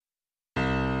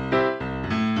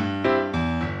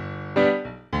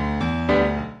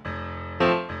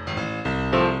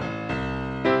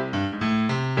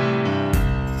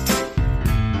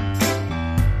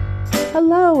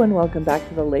Hello and welcome back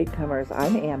to the Latecomers.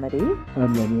 I'm Amity,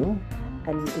 I'm Lemuel.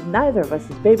 and neither of us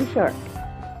is Baby Shark.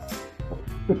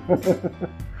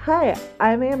 Hi,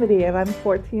 I'm Amity, and I'm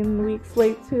 14 weeks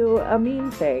late to a meme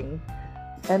thing,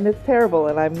 and it's terrible,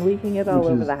 and I'm leaking it all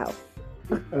over the house.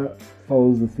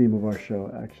 Follows the theme of our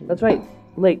show, actually. That's right,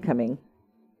 late coming.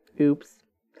 Oops.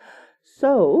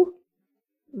 So,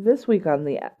 this week on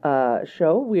the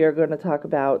show, we are going to talk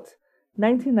about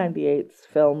 1998's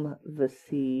film The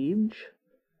Siege,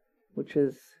 which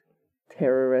is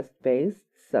terrorist-based,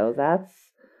 so that's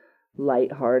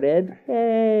lighthearted.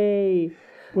 Hey!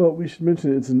 Well, we should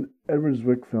mention it's an Edward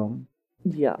Zwick film,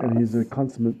 Yeah. and he's a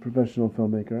consummate professional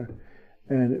filmmaker,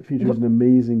 and it features an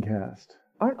amazing cast.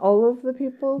 Aren't all of the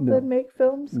people No. that make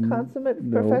films consummate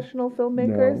No. professional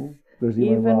filmmakers? No, there's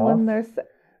Eli Even Roth. when they're...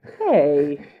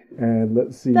 Hey! And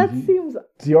let's see. That seems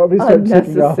Do you want me to start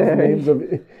taking off unnecessary. names of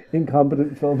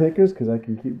incompetent filmmakers? Because I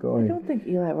can keep I going. don't think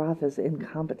Eli Roth is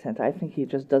incompetent. I think he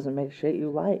just doesn't make shit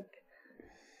you like.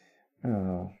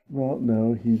 Well,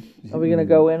 no, Are we going to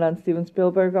go in on Steven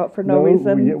Spielberg for no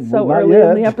reason so not early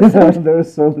yet. in the episode? There are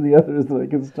so many others that I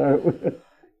can start with.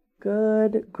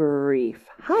 Good grief.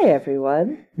 Hi,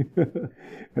 everyone.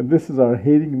 And this is our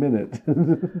hating minute.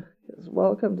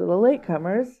 Welcome to the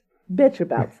Latecomers. Bitch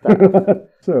about stuff.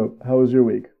 So, how was your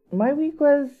week? My week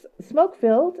was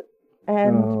smoke-filled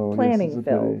and Oh, yes,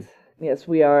 planning-filled. it's a Yes,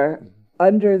 we are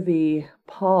under the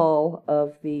pall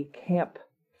of the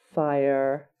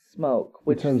campfire smoke,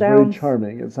 which sounds sounds very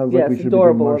charming. It sounds like we should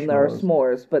adorable, be and there are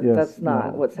marshmallows. s'mores, but Yes, that's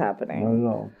not no, what's happening. Not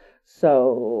at all.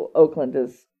 So Oakland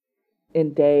is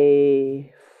in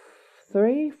day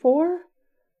 3, 4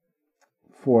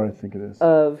 4, I think it is.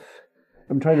 of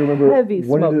I'm trying to remember heavy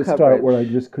when smoke did it start coverage. where I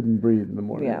just couldn't breathe in the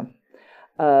morning.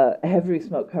 Yeah. Heavy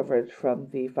smoke coverage from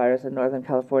the fires in Northern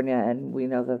California, and we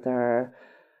know that there are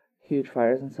huge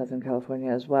fires in Southern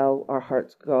California as well. Our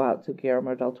hearts go out to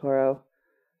Guillermo del Toro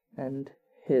and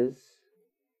his,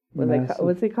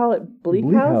 what's he call it? Bleak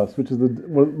House? Which is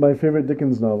my favorite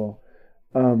Dickens novel.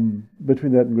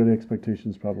 Between that and Great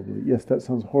Expectations, probably. Yes, that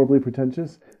sounds horribly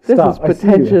pretentious. This Stop, is I see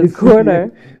you. Pretentious I see Corner.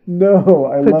 you. No,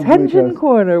 I love Bleak Pretension House.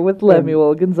 Corner with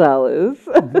Lemuel Gonzalez.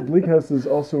 Bleak House is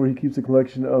also where he keeps a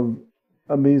collection of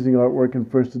amazing artwork and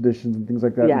first editions and things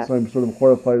like that. Yes. And so I'm sort of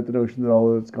horrified at the notion that all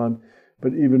of it's gone.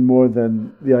 But even more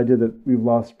than the idea that we've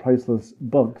lost priceless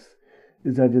books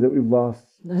is the idea that we've lost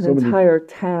An so many entire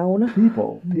town.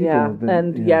 people. Yeah, have been-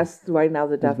 and yeah. yes, right now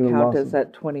the death been a count loss is of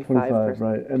at 25%. 25,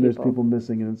 right? And there's people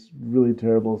missing, and it's really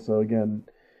terrible. So again,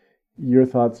 your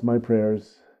thoughts, my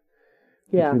prayers.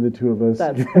 Yeah, Between the two of us,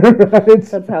 that's- right?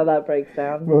 that's how that breaks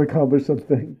down. We'll accomplish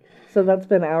something. So that's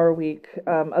been our week.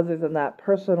 Other than that,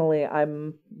 personally,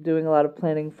 I'm doing a lot of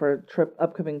planning for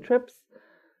upcoming trips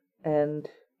and,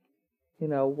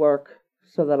 work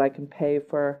so that I can pay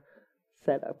for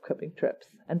said upcoming trips.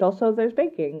 And also there's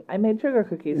baking. I made sugar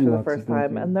cookies for the Lots of first time,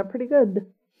 baking. and they're pretty good.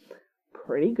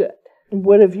 Pretty good.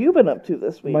 What have you been up to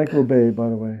this week? Michael Bay, by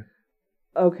the way.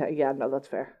 Okay, yeah, no, that's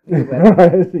fair. You win.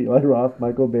 Right, Eli Roth,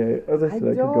 Michael Bay. As I said, I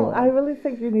could go on. I really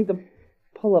think you need to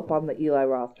pull up on the Eli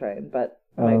Roth train, but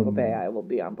Michael Bay I will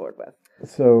be on board with.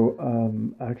 So,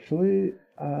 actually,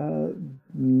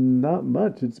 not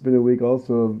much. It's been a week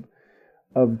also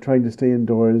of trying to stay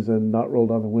indoors and not roll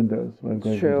down the windows when I'm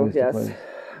going True, from place yes. to place.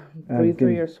 Breathe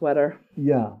through your sweater.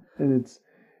 Yeah, and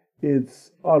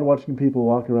it's odd watching people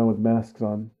walking around with masks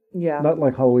on. Yeah. Not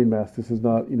like Halloween masks. This is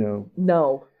not,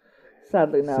 No.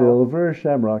 Sadly, no. silver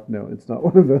shamrock. No, it's not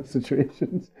one of those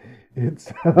situations.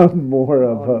 It's more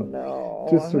of no.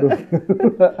 just sort of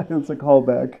it's a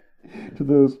callback to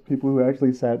those people who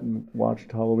actually sat and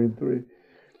watched Halloween 3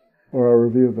 or our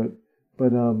review of it.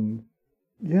 But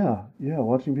yeah,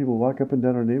 watching people walk up and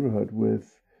down our neighborhood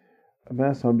with a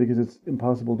mask on because it's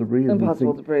impossible to breathe.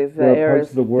 Impossible to breathe. The There are air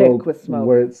parts is of the world thick with smoke.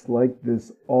 where it's like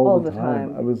this all the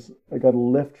time. time. I got a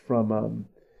lift from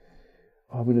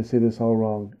I'm going to say this all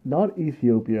wrong. Not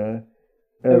Ethiopia.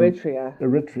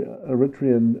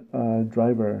 Eritrean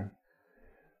driver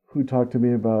who talked to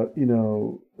me about,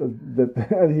 that,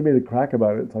 and he made a crack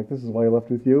about it. It's like, this is why I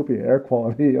left Ethiopia, air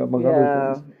quality, among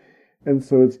other things. And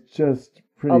so it's just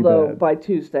pretty Although bad. by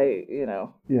Tuesday, we're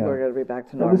going to be back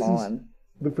to normal. This is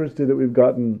the first day that we've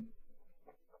gotten,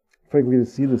 frankly, to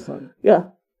see the sun. Yeah.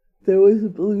 There was a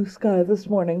blue sky this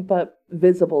morning, but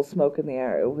visible smoke in the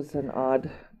air. It was an odd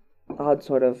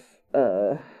sort of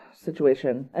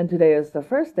situation. And today is the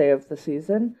first day of the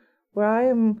season where I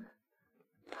am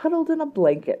huddled in a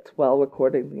blanket while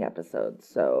recording the episode.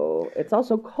 So it's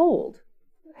also cold.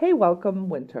 Hey, welcome,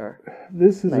 winter.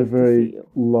 This is Nice a to very see you.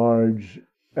 large,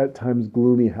 at times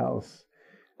gloomy house.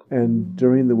 And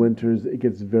during the winters, it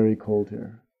gets very cold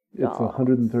here. It's a dolls.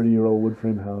 130-year-old wood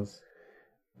frame house.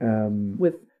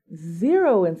 With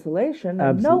zero insulation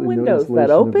and no Absolutely no windows that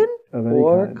insulation open of any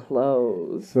or kind.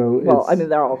 close. So well, I it's- mean,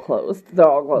 they're all closed. They're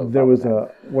all closed. There all the was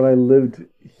time. when I lived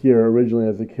here originally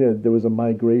as a kid, there was a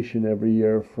migration every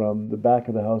year from the back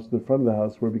of the house to the front of the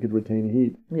house where we could retain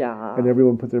heat. Yeah. And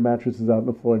everyone put their mattresses out on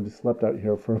the floor and just slept out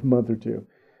here for a month or two.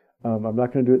 I'm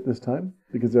not going to do it this time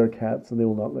because there are cats and they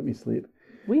will not let me sleep.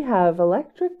 We have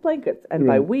electric blankets. And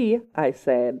by Right. we, I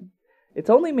said,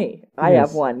 it's only me. I Yes.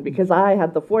 have one because I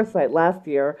had the foresight last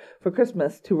year for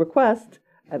Christmas to request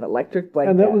an electric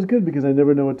blanket. And that was good because I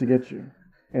never know what to get you.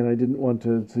 And I didn't want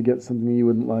to get something you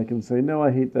wouldn't like and say, no,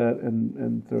 I hate that,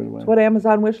 and throw it away. It's what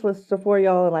Amazon wish lists are for,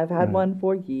 y'all, and I've had Right. one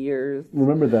for years.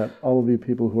 Remember that, all of you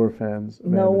people who are fans. Of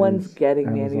No one's Amity's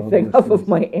getting me Amazon anything wish off of list.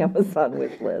 my Amazon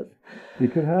wish list.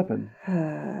 It could happen.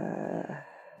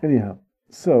 Anyhow,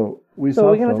 so we So saw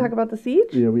are we going to film. talk about The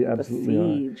Siege? Yeah, we The absolutely are.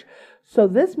 Siege. So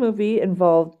this movie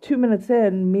involved 2 minutes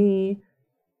in me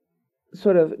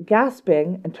sort of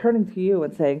gasping and turning to you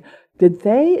and saying, did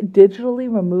they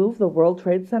digitally remove the World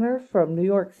Trade Center from New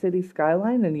York City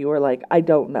skyline? And you were like, I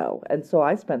don't know. And so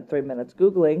I spent 3 minutes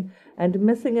Googling and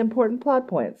missing important plot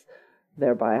points,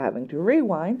 thereby having to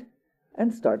rewind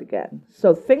and start again.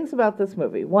 So things about this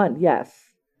movie. One,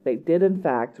 yes, they did in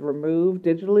fact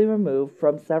digitally remove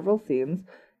from several scenes,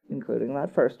 including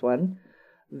that first one,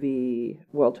 the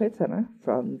World Trade Center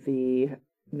from the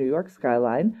New York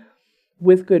skyline.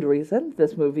 With good reason.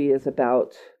 This movie is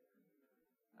about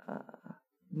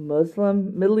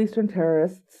Muslim Middle Eastern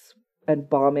terrorists and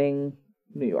bombing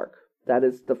New York. That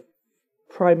is the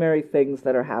primary things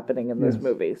that are happening in this Yes.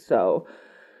 movie. So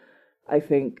I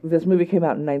think this movie came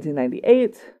out in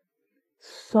 1998.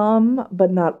 Some,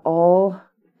 but not all,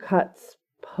 cuts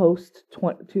post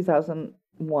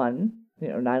 2001,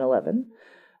 9/11,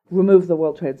 removed the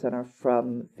World Trade Center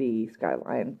from the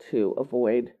skyline to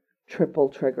avoid triple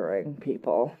triggering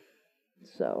people.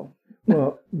 So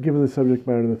Well, given the subject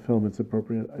matter of the film, it's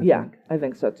appropriate, I think. I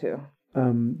think so too.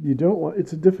 You don't want.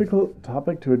 It's a difficult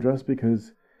topic to address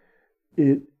because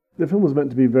the film was meant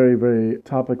to be very, very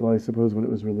topical, I suppose, when it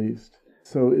was released.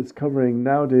 So it's covering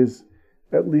nowadays,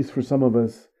 at least for some of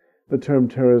us, the term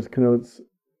terrorist denotes.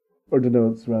 Both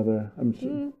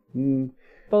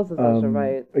of those are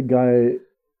right. A guy,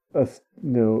 a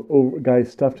guy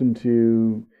stuffed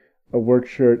into a work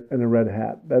shirt and a red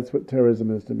hat. That's what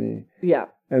terrorism is to me. Yeah.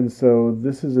 And so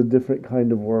this is a different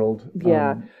kind of world.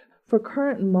 Yeah. For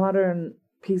current modern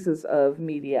pieces of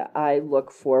media, I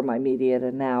look for my media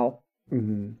to now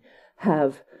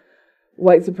have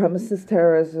white supremacist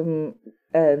terrorism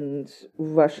and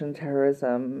Russian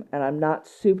terrorism, and I'm not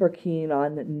super keen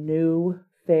on new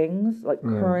things, like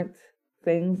current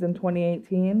things in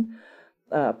 2018,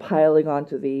 piling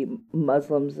onto the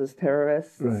Muslims as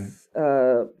terrorists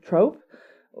trope.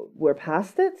 We're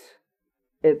past it.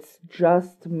 It's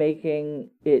just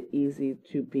making it easy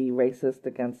to be racist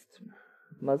against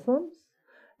Muslims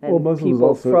and Muslims people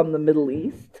also, from the Middle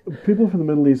East. People from the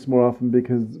Middle East more often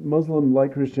because Muslim,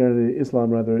 like Christianity,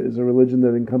 Islam rather, is a religion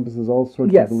that encompasses all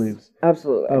sorts of beliefs.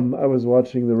 Absolutely. I was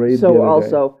watching The Raid the So other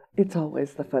also, day. it's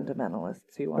always the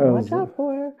fundamentalists you want to watch out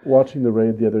for. Watching The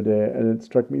Raid the other day, and it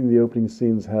struck me the opening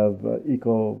scenes have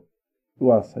Iko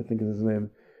Uwais, I think is his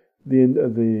name, the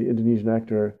Indonesian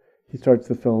actor. He starts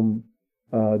the film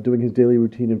doing his daily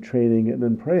routine of training and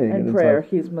then praying. And it's prayer. like,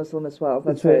 He's Muslim as well.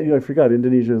 That's right. I forgot,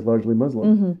 Indonesia is largely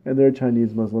Muslim. And there are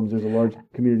Chinese Muslims. There's a large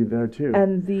community there too.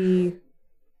 And the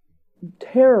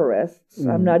terrorists,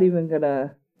 I'm not even going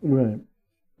to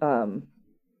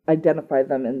identify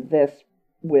them in this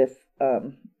with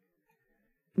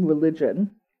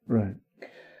religion. Right.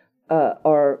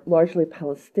 Are largely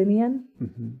Palestinian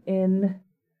in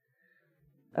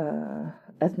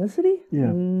ethnicity.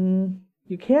 Yeah.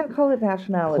 You can't call it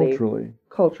nationality.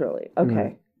 Culturally. Okay.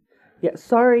 Right. Yeah.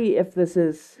 Sorry if this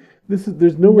is.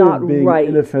 There's no way not of being right.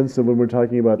 inoffensive when we're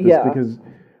talking about this because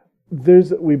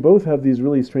we both have these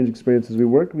really strange experiences.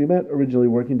 We met originally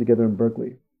working together in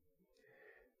Berkeley,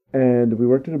 and we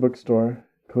worked at a bookstore,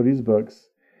 Cody's Books.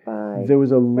 Bye. There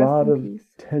was a lot of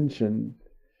peace. tension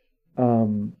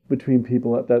between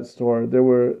people at that store. There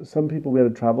were some people. We had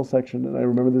a travel section, and I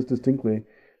remember this distinctly.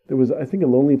 There was, I think, a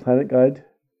Lonely Planet guide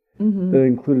that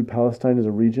included Palestine as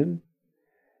a region,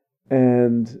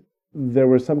 and there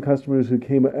were some customers who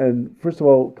came and, first of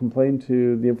all, complained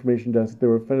to the information desk that they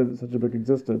were offended that such a book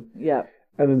existed. Yeah.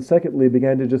 And then secondly,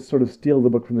 began to just sort of steal the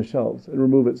book from the shelves and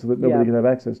remove it so that nobody could have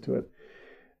access to it.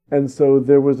 And so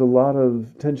there was a lot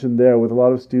of tension there with a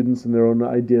lot of students and their own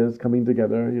ideas coming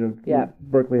together.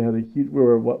 Berkeley had we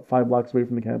were 5 blocks away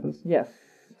from the campus? Yes.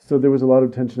 So there was a lot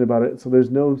of tension about it. So there's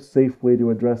no safe way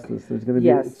to address this. There's going to be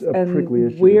Yes, a prickly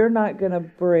and issue. we're not going to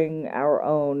bring our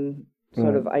own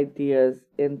sort of Right. ideas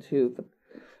into the.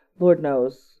 Lord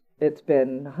knows it's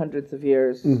been hundreds of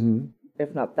years, Mm-hmm.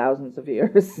 if not thousands of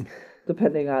years,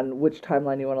 depending on which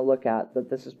timeline you want to look at, that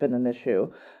this has been an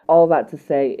issue. All that to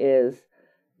say is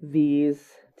these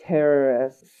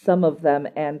terrorists, some of them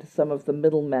and some of the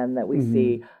middlemen that we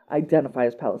see, identify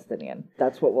as Palestinian.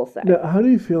 That's what we'll say. Now, how do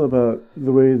you feel about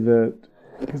the way that?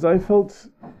 Because I felt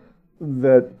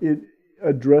that it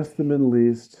addressed the Middle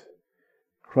East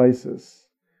crisis,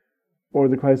 or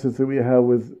the crisis that we have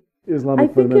with Islamic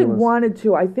I think it fundamentalists. wanted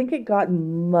to. I think it got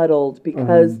muddled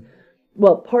because,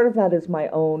 well, part of that is my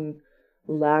own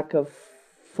lack of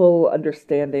full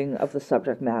understanding of the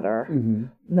subject matter. Mm-hmm.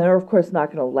 And they're, of course, not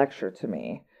going to lecture to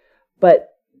me. But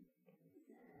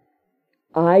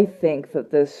I think that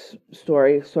this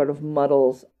story sort of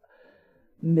muddles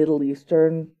Middle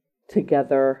Eastern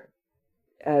together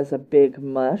as a big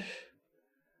mush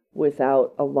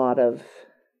without a lot of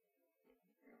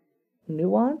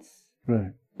nuance.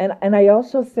 Right. And I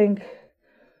also think,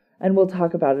 and we'll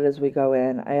talk about it as we go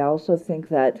in, I also think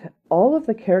that all of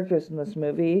the characters in this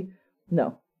movie,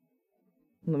 no,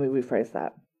 let me rephrase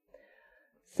that.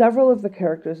 Several of the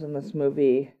characters in this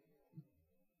movie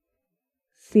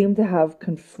seem to have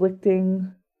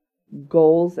conflicting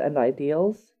goals and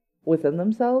ideals within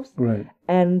themselves. Right.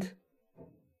 And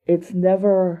it's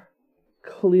never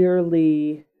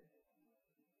clearly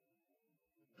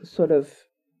sort of,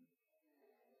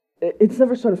 it's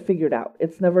never sort of figured out.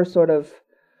 It's never sort of,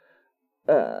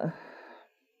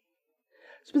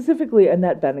 specifically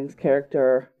Annette Bening's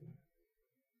character,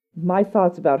 my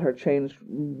thoughts about her changed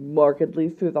markedly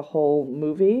through the whole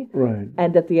movie. Right.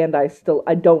 And at the end, I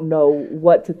don't know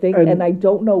what to think, and I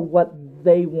don't know what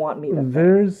they want me to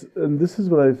think. And this is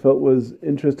what I felt was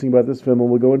interesting about this film, and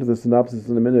we'll go into the synopsis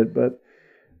in a minute, but...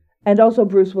 And also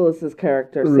Bruce Willis's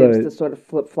character Right. seems to sort of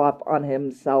flip-flop on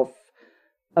himself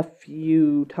a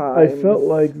few times. I felt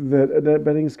like that Annette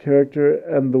Bening's character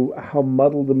and how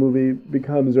muddled the movie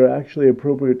becomes are actually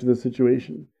appropriate to the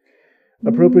situation.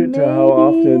 Appropriate to how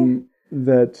often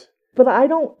that... But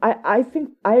I think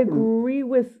I agree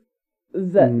with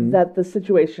that the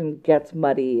situation gets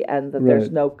muddy and that there's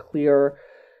Right. no clear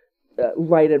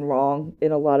right and wrong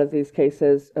in a lot of these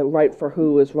cases. Right for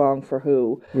who is wrong for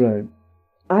who. Right.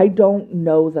 I don't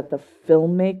know that the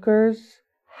filmmakers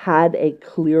had a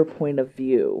clear point of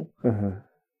view. Uh-huh.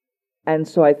 And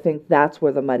so I think that's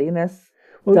where the muddiness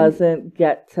Well, doesn't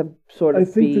get to sort of I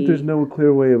think that there's no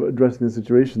clear way of addressing the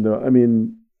situation, though. I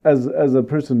mean, as a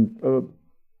person, a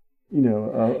yeah,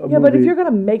 movie, but if you're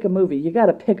gonna make a movie, you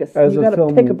gotta pick as you a gotta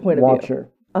film pick a point of view. watcher,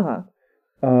 Uh-huh.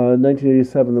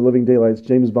 1987, The Living Daylights,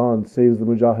 James Bond saves the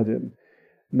Mujahideen.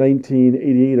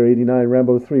 1988 or 89,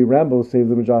 Rambo 3, Rambo saves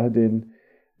the Mujahideen.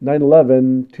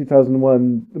 9/11,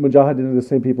 2001, the Mujahideen are the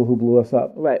same people who blew us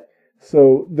up. Right.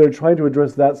 So they're trying to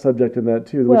address that subject in that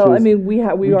too. Well, which I is mean, we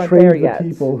aren't trained there the yet.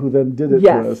 people who then did it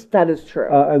Yes, to us. that is true.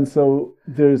 And so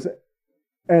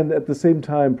and at the same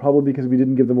time, probably because we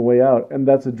didn't give them a way out, and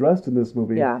that's addressed in this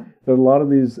movie, Yeah. that a lot of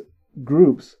these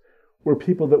groups were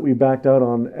people that we backed out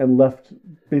on and left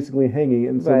basically hanging,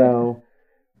 and so Right. now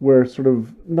we're sort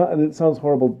of, not, and it sounds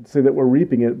horrible to say that we're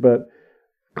reaping it, but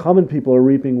common people are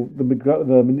reaping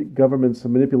the government's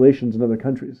manipulations in other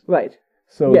countries. Right.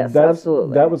 So Yes,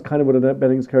 absolutely. that was kind of what Annette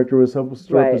Bening's character was supposed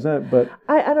to Right. represent, but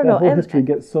I don't that know. whole And history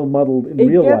gets so muddled in it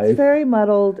real gets life. very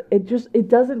muddled. It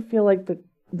doesn't feel like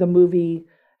the movie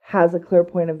has a clear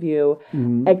point of view,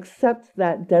 except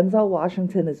that Denzel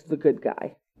Washington is the good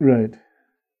guy. Right.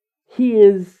 He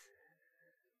is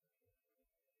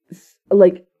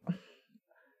like,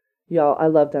 y'all, I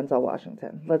love Denzel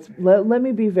Washington. Let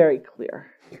me be very clear.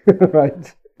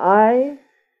 Right. I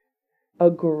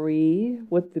agree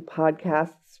with the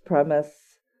podcast's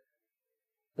premise.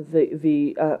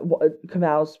 The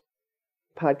Kamal's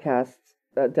podcast,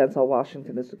 Denzel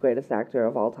Washington is the greatest actor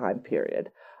of all time,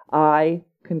 period. I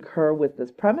concur with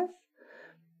this premise.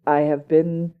 I have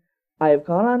gone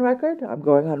on record, I'm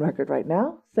going on record right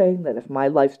now, saying that if my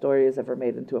life story is ever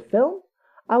made into a film,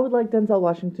 I would like Denzel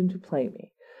Washington to play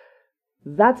me.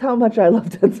 That's how much I love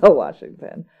Denzel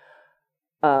Washington.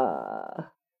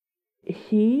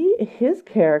 His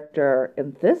character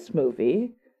in this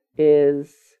movie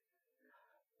is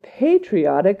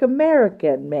patriotic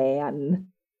American man.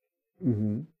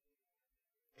 Mm-hmm.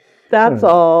 That's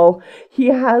all. He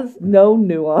has no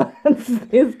nuance.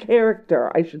 His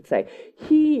character, I should say.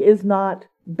 He is not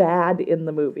bad in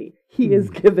the movie. He is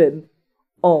given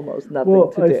almost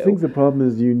nothing to do. I think the problem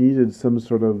is you needed some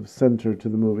sort of center to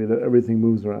the movie that everything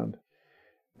moves around.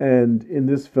 And in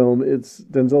this film, it's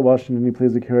Denzel Washington. He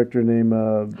plays a character named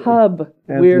Hub.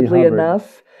 Anthony Weirdly Hubbard.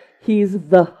 enough, he's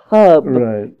the hub.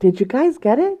 Right. Did you guys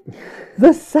get it?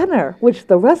 The center, which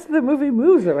the rest of the movie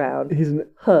moves around. He's an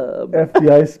Hub.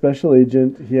 FBI special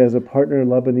agent. He has a partner, a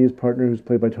Lebanese partner, who's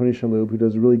played by Tony Shalhoub, who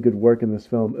does really good work in this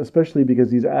film, especially because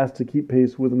he's asked to keep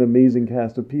pace with an amazing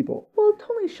cast of people. Well,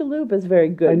 Tony Shalhoub is very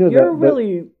good. I know You're that, but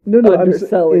really No,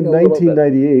 underselling in a little bit.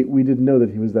 1998, we didn't know that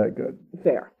he was that good.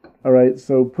 Fair. All right,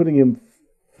 so putting him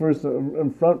first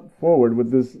in front forward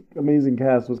with this amazing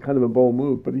cast was kind of a bold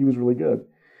move, but he was really good,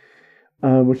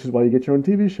 which is why you get your own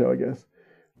TV show, I guess.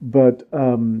 But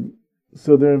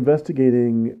so they're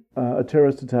investigating a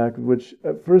terrorist attack, which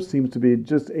at first seems to be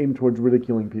just aimed towards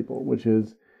ridiculing people, which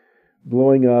is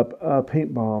blowing up a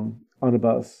paint bomb on a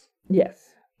bus.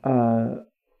 Yes. And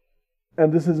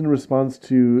this is in response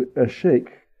to a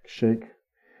sheikh.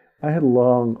 I had a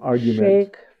long argument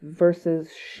Sheikh versus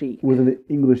Sheik. with an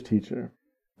English teacher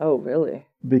Oh, really?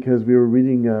 because we were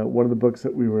reading one of the books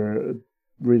that we were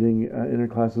reading in her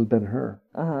class was Ben-Hur,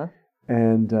 Uh-huh.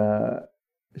 and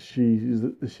she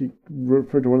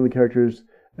referred to one of the characters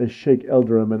as Sheikh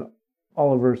Eldarim, and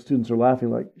all of her students are laughing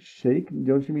like, Sheikh?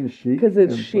 Don't you mean Sheik? Because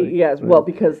it's And Sheik. like, Yes. right. Well,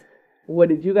 because what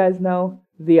did you guys know?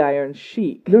 The Iron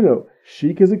Sheik. No.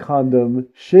 Sheik is a condom.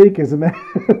 Sheikh is a man.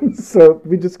 So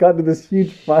we just got into this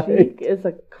huge fight. Sheik is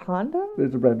a condom?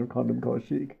 There's a brand of condom called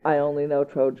Sheik. I only know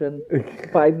Trojan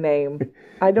by name.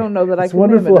 I don't know that I It's can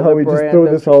wonderful name how another we just brand throw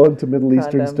of this all into Middle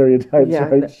Eastern condom. stereotypes, Yeah,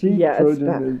 right? Sheik, yeah, it's Trojan,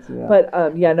 bad. is, yeah.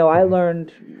 But no, I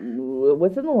learned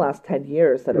within the last 10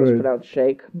 years that it was Right. pronounced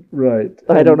Sheik. Right.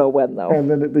 I don't know when though. And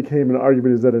then it became an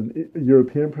argument, is that a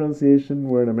European pronunciation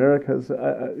where in America? So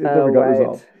it never got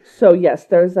resolved. So yes,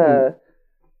 there's an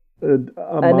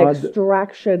Ahmad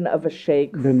extraction of a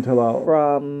sheikh bin Talal.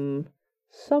 from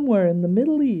somewhere in the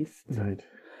Middle East. Right.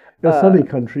 A sunny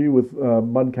country with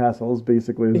mud castles,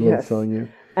 basically, is what Yes. it's telling you.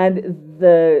 And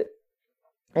the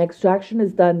extraction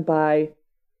is done by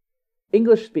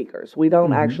English speakers. We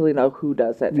don't actually know who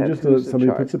does it. You and just who's in somebody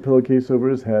charge. puts a pillowcase over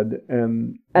his head,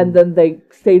 and And then they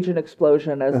stage an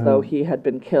explosion as Uh-huh. though he had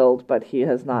been killed, but he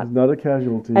has not. he's not a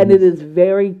casualty. And it is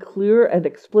very clear and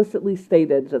explicitly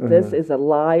stated that this Uh-huh. is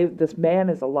alive. This man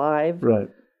is alive. Right.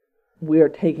 We are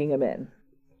taking him in.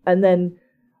 And then,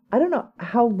 I don't know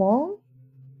how long.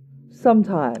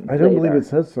 Sometime. I don't believe later. it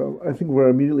says so. I think we're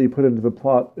immediately put into the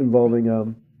plot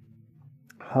involving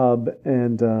Hub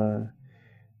and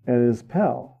his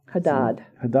pal Haddad.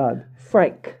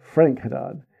 Frank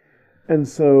Haddad, and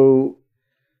so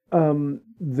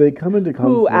they come into conflict.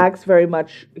 Who acts very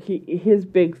much. His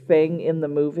big thing in the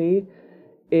movie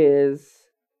is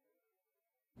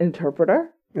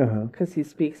interpreter because he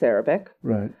speaks Arabic,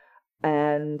 Right.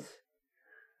 and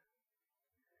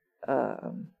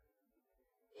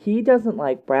he doesn't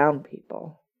like brown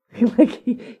people.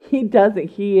 He doesn't.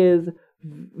 He is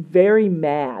very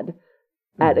mad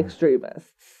at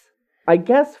extremists. I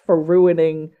guess for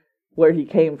ruining where he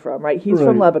came from. Right? He's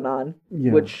from Right. Lebanon,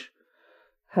 Yeah. which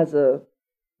has a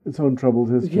Its own troubled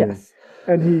history. yes.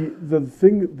 And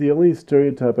the only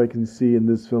stereotype I can see in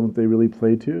this film that they really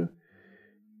play to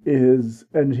is,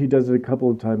 and he does it a couple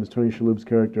of times, Tony Shalhoub's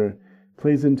character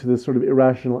plays into this sort of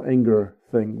irrational anger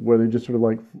thing where they just sort of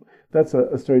like, that's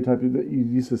a stereotype that you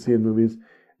used to see in movies.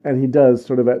 And he does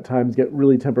sort of at times get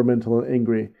really temperamental and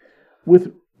angry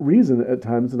with reason at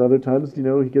times, and other times, he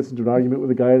gets into an argument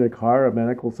with a guy in a car, a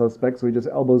manacled suspect, so he just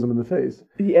elbows him in the face.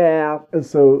 Yeah. And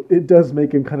so it does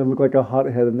make him kind of look like a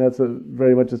hothead, and that's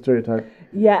very much a stereotype.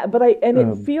 Yeah, but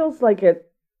it feels like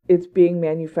it's being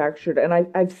manufactured, and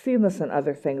I've seen this in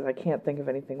other things. I can't think of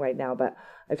anything right now, but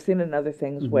I've seen it in other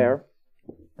things where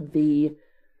I'm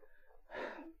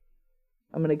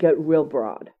going to get real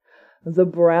broad. The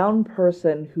brown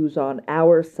person who's on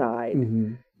our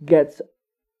side gets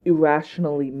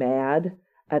irrationally mad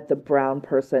at the brown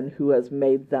person who has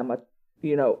made them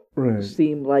Right.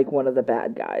 seem like one of the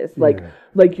bad guys. Like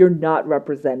you're not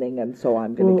representing, and so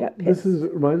I'm going to get pissed. This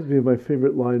reminds me of my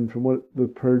favorite line from the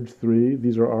Purge 3.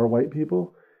 These are our white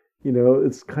people.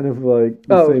 It's kind of like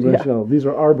the same rationale. These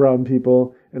are our brown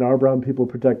people, and our brown people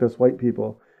protect us white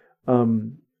people.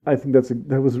 I think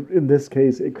that was in this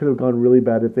case. It could have gone really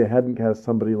bad if they hadn't cast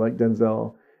somebody like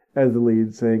Denzel as the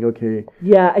lead, saying, "Okay."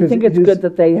 Yeah, I think it's good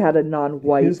that they had a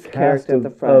non-white his cast character at the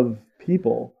front. of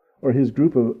people, or his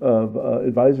group of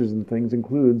advisors and things,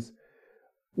 includes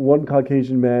one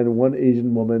Caucasian man, one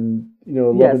Asian woman, a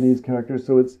Lebanese character.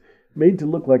 So it's made to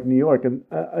look like New York, and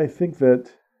I think that,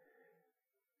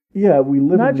 we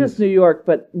live not in just New York,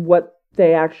 but what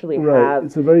they actually have.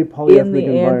 It's a very in polyethnic the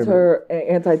environment.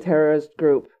 anti-terrorist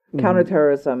group,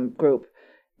 counterterrorism group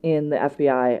in the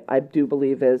FBI. I do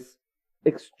believe is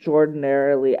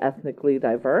extraordinarily ethnically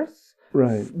diverse.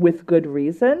 Right. With good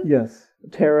reason. Yes.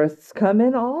 Terrorists come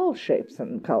in all shapes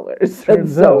and colors. Turns and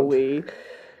so out. we...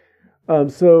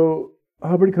 So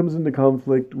Hubbard comes into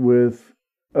conflict with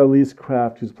Elise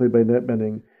Craft, who's played by Annette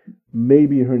Bening.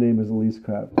 Maybe her name is Elise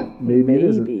Craft. Maybe it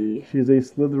isn't. She's a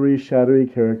slithery, shadowy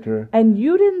character. And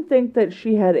you didn't think that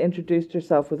she had introduced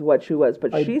herself with what she was,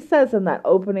 but she says in that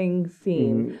opening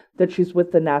scene that she's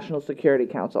with the National Security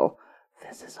Council.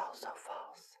 This is also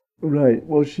false. Right.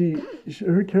 Well,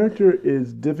 her character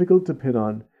is difficult to pin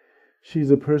on.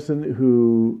 She's a person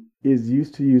who is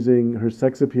used to using her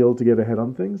sex appeal to get ahead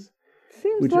on things.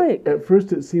 Seems like. At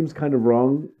first it seems kind of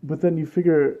wrong, but then you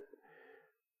figure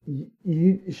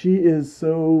she is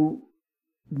so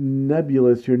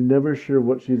nebulous, you're never sure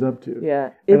what she's up to. Yeah.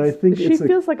 And I think she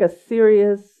feels like a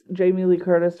serious Jamie Lee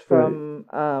Curtis from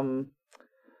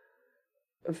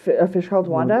A Fish Called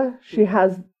Wanda. She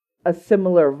has a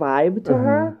similar vibe to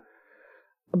her,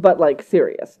 but like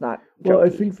serious, not jokey. Well, I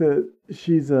think that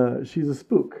she's a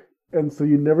spook, and so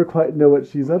you never quite know what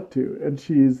she's up to, and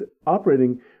she's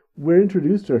operating. We're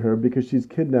introduced to her because she's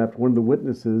kidnapped one of the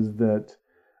witnesses that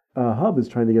Hub is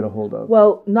trying to get a hold of.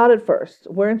 Well, not at first.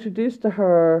 We're introduced to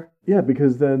her. Yeah,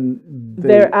 because then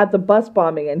they're at the bus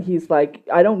bombing, and he's like,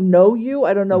 "I don't know you.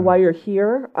 I don't know why you're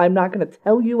here. I'm not going to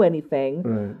tell you anything.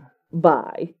 Right.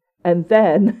 Bye." And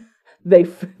then they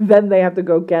have to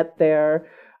go get their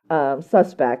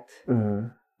suspect,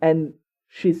 and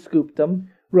she scooped him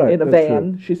in a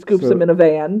van. She scoops him in a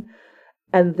van.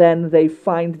 And then they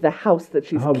find the house that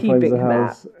she's keeping him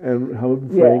at. And Hub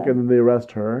and Frank, and then they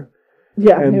arrest her.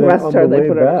 Yeah, and they arrest her, they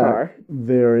put her in a car.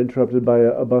 They're interrupted by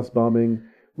a bus bombing,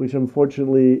 which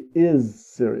unfortunately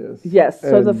is serious. Yes,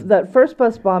 so that first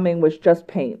bus bombing was just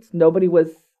paint. Nobody was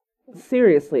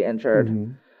seriously injured.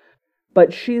 Mm-hmm.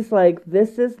 But she's like,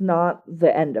 this is not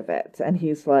the end of it. And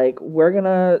he's like, we're going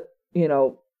to,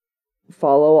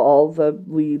 follow all the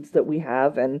leads that we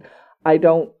have, and I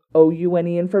don't owe you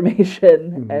any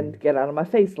information, and get out of my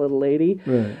face, little lady.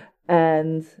 Right.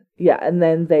 And and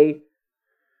then they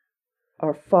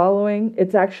are following.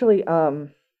 It's actually I've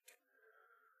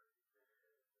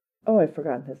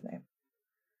forgotten his name.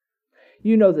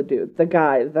 You know the dude, the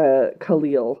guy, the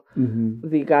Khalil,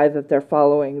 the guy that they're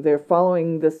following. They're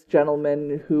following this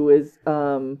gentleman who is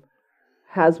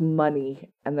has money,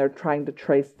 and they're trying to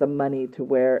trace the money to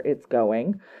where it's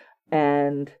going,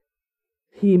 and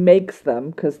he makes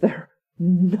them, because they're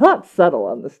not subtle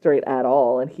on the street at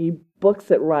all, and he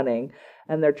books it running,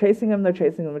 and they're chasing him,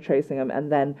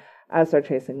 and then as they're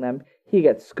chasing them, he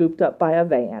gets scooped up by a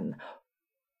van.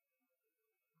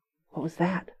 What was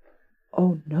that?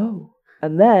 Oh no.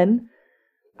 And then,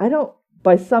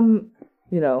 by some,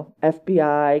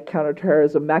 FBI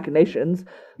counterterrorism machinations,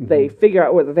 they figure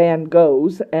out where the van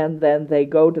goes, and then they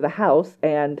go to the house,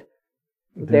 and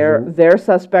their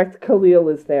suspect, Khalil,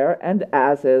 is there, and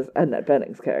as is Annette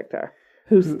Bening's character,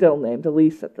 who's still named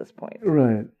Elise at this point.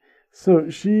 Right. So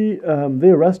they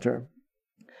arrest her.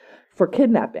 For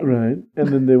kidnapping. Right.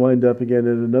 And then they wind up again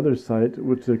at another site,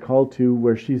 which they're called to,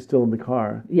 where she's still in the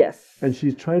car. Yes. And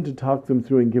she's trying to talk them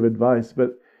through and give advice,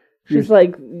 but... She's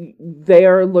like, they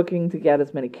are looking to get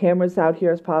as many cameras out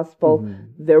here as possible.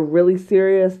 They're really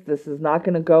serious. This is not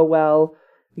going to go well.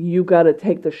 You got to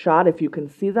take the shot. If you can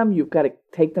see them, you've got to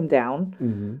take them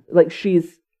down. Like,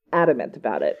 she's adamant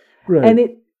about it. Right. And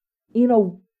it, in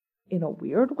a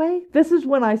weird way, this is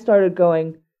when I started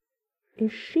going,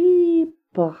 is she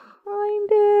behind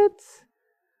it?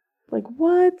 Like,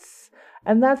 what?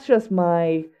 And that's just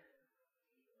my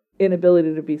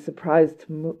inability to be surprised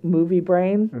movie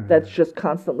brain that's just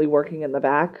constantly working in the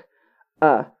back.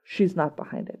 She's not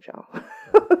behind it, y'all.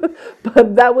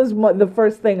 But that was the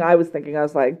first thing I was thinking. I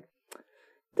was like,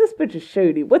 this bitch is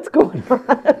shady. What's going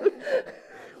on?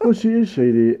 Well, she is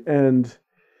shady, and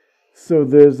so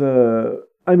there's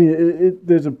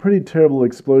there's a pretty terrible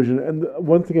explosion. And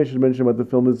one thing I should mention about the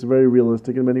film is it's very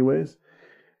realistic in many ways.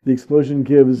 The explosion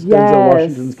gives Denzel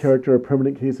Washington's character a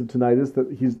permanent case of tinnitus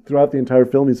that he's throughout the entire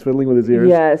film he's fiddling with his ears.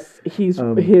 Yes, his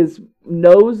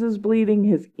nose is bleeding,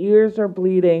 his ears are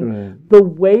bleeding. Right. The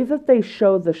way that they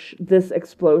show this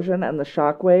explosion and the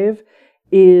shockwave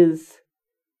is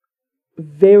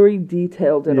very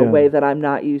detailed in a way that I'm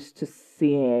not used to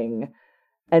seeing,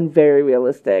 and very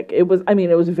realistic. It was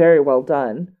very well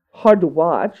done. Hard to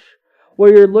watch,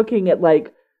 where you're looking at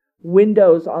like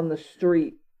windows on the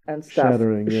street and stuff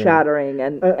shattering,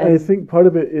 and I think part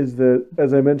of it is that,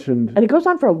 as I mentioned, and it goes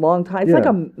on for a long time. It's like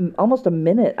almost a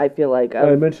minute, I feel like.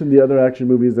 I mentioned the other action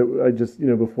movies that I just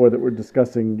before that we're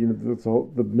discussing,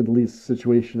 the Middle East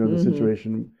situation or the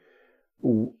situation.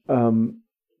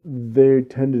 they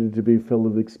tended to be filled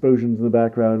with explosions in the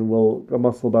background while a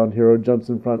muscle-bound hero jumps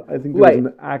in front. I think there was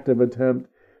an active attempt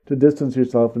to distance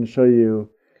yourself and show you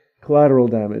collateral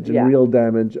damage and real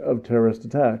damage of terrorist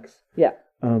attacks. Yeah.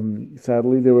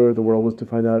 Sadly, the world was to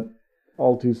find out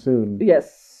all too soon.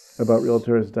 Yes. About real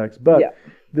terrorist attacks. But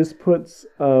this puts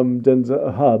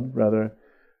Denzel Hub,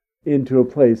 into a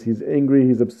place. He's angry,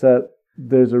 he's upset.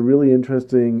 There's a really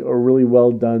interesting or really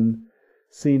well done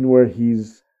scene where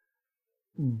he's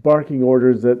barking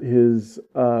orders at his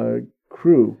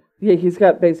crew. Yeah, he's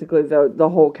got basically the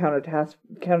whole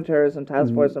counterterrorism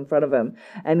task force in front of him,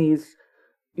 and he's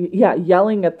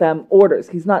yelling at them orders.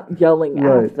 He's not yelling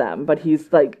at them, but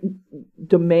he's like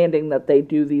demanding that they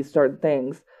do these certain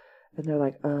things, and they're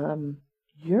like,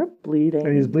 "You're bleeding,"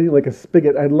 and he's bleeding like a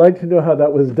spigot. I'd like to know how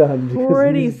that was done.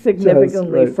 Pretty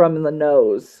significantly from the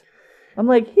nose. I'm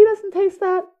like, he doesn't taste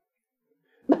that.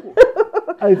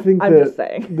 I think I'm just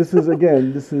saying. this is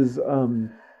the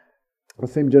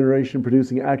same generation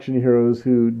producing action heroes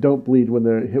who don't bleed when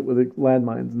they're hit with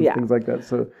landmines and things like that.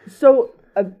 So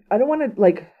I don't want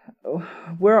to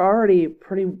we're already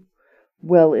pretty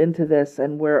well into this,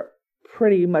 and we're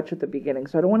pretty much at the beginning.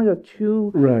 So I don't want to go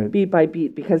too beat by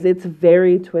beat because it's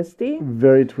very twisty.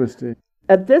 Very twisty.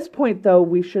 At this point, though,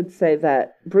 we should say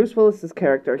that Bruce Willis's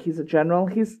character, he's a general.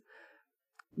 He's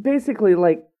basically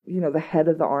like, the head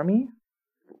of the army.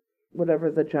 Whatever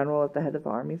the general at the head of the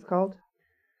army is called.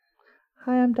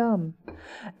 Hi, I'm dumb.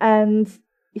 And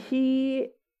he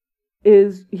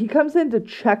comes in to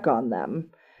check on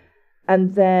them.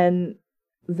 And then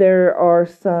there are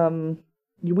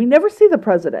we never see the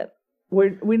president.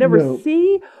 We never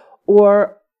see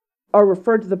or are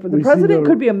referred to the president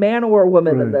could be a man or a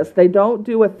woman in this. They don't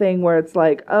do a thing where it's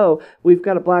like, oh, we've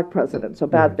got a black president, so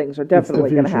bad things are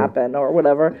definitely going to happen or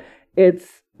whatever.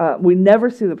 It's we never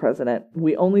see the president.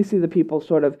 We only see the people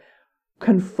sort of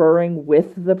conferring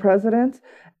with the president,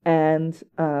 and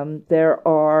there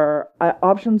are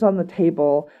options on the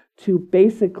table to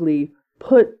basically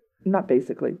put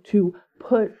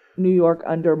New York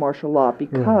under martial law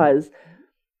because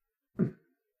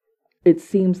it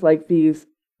seems like these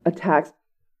attacks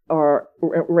are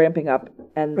ramping up,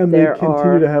 and they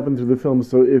continue to happen through the film.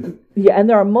 So and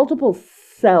there are multiple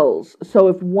cells. So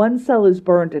if one cell is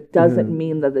burned, it doesn't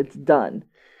mean that it's done.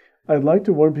 I'd like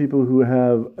to warn people who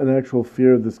have an actual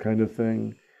fear of this kind of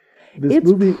thing. This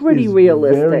movie pretty is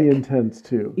realistic. Very intense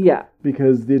too. Yeah,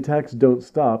 because the attacks don't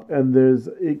stop, and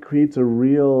it creates a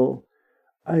real.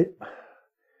 I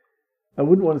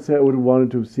wouldn't want to say I would have wanted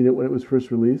to have seen it when it was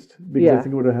first released because I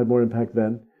think it would have had more impact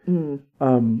then.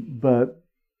 But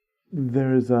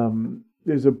there's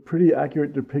a pretty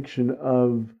accurate depiction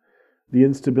of the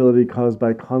instability caused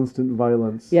by constant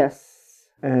violence. Yes,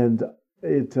 and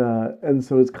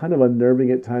so it's kind of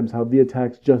unnerving at times how the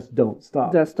attacks just don't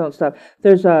stop.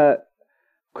 There's a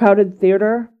crowded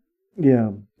theater.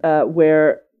 Yeah.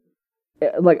 Where,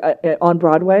 on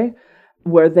Broadway,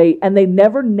 where they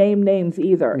never name names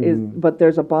either. But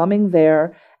there's a bombing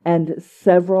there, and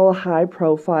several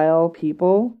high-profile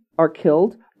people are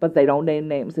killed, but they don't name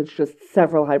names. It's just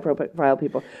several high-profile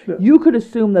people. Yeah. You could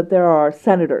assume that there are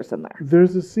senators in there.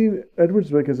 There's a scene. Edward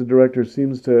Zwick, as a director,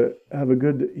 seems to have a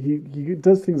good. He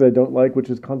does things I don't like,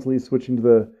 which is constantly switching to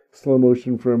the slow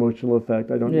motion for emotional effect.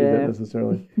 I don't need that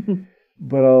necessarily,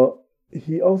 but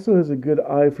he also has a good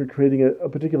eye for creating a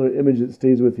particular image that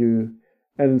stays with you.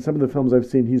 And in some of the films I've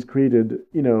seen, he's created,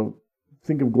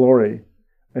 think of Glory,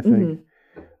 I think.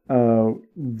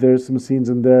 There's some scenes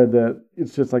in there that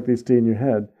it's just like they stay in your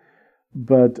head.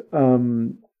 But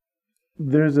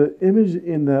there's an image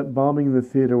in that bombing in the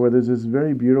theater where there's this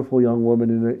very beautiful young woman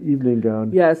in an evening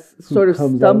gown. Yes, sort of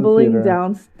stumbling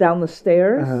down the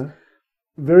stairs.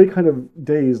 Very kind of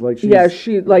dazed, like she's... Yeah,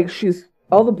 she's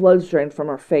all the blood's drained from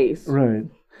her face. Right.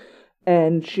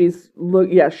 And she's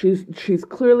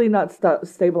clearly not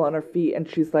stable on her feet, and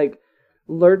she's like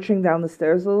lurching down the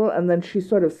stairs a little, and then she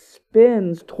sort of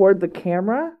spins toward the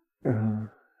camera.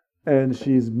 And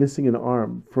she's missing an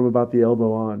arm from about the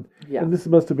elbow on. Yeah. And this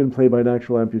must have been played by an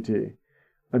actual amputee,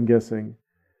 I'm guessing.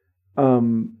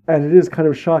 And it is kind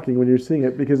of shocking when you're seeing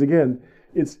it, because again,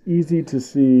 it's easy to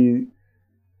see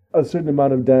a certain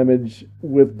amount of damage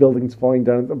with buildings falling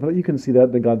down, but you can see that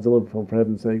in the Godzilla film, for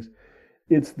heaven's sakes.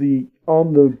 It's the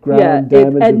on-the-ground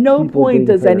damage. At no point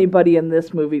does anybody in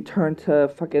this movie turn to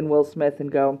fucking Will Smith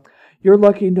and go, you're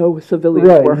lucky no civilians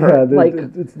Right, were hurt. yeah. Like,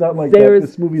 It's not like that. there's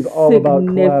This movie's all about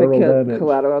collateral significant damage.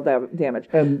 collateral damage.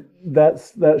 And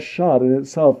that shot in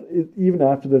itself, even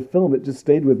after the film, it just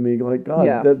stayed with me. Like, God,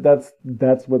 Yeah.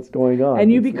 that's what's going on.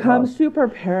 And you It's become lost. super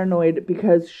paranoid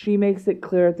because she makes it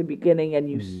clear at the beginning, and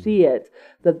you see it,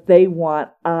 that they want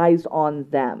eyes on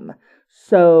them.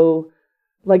 So,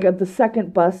 like at the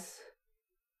second bus,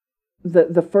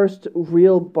 the first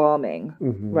real bombing,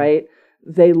 right?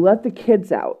 They let the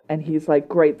kids out, and he's like,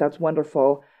 "Great, that's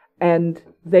wonderful." And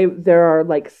there are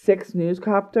like 6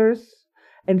 newscopters,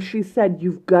 and she said,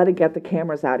 "You've got to get the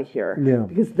cameras out of here, Yeah.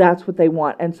 because that's what they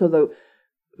want." And so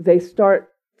they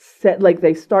start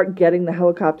getting the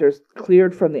helicopters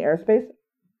cleared from the airspace.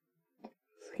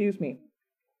 Excuse me.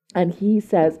 And he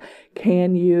says,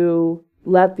 "Can you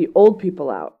let the old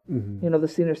people out? The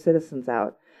senior citizens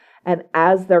out?" And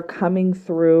as they're coming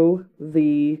through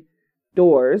the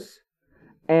doors,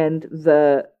 and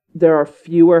there are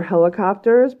fewer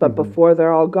helicopters, but before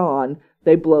they're all gone,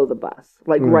 they blow the bus,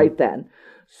 like right then.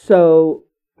 So,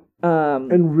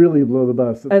 and really blow the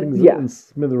bus. The thing's in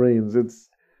smithereens. It's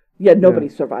nobody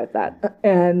survived that,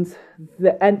 and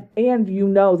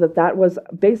that was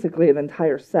basically an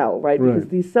entire cell, right? Because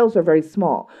these cells are very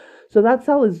small, so that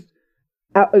cell is,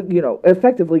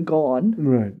 effectively gone.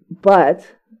 Right. But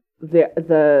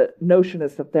the notion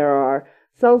is that there are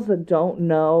cells that don't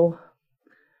know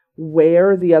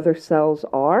where the other cells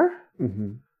are.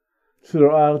 So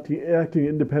they're acting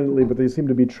independently, but they seem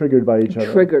to be triggered by each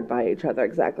other. Triggered by each other,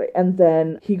 exactly. And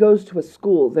then he goes to a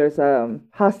school. There's a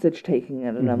hostage taking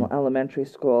in an elementary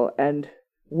school, and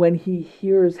when he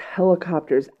hears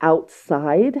helicopters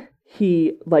outside,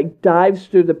 he dives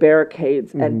through the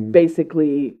barricades and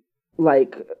basically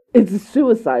it's a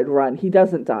suicide run. He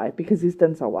doesn't die because he's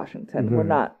Denzel Washington. We're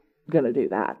not gonna do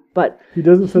that, but he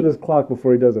doesn't set his clock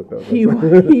before he does it, though. He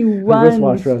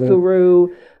runs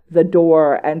through the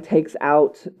door and takes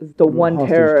out the one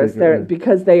terrorist there,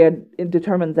 because they had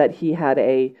determined that he had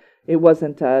it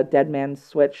wasn't a dead man's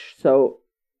switch, so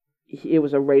it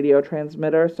was a radio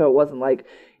transmitter, so it wasn't like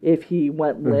if he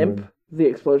went limp, the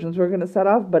explosions were going to set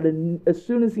off. But as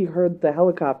soon as he heard the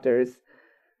helicopters,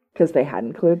 because they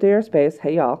hadn't cleared the airspace,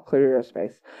 hey y'all, clear your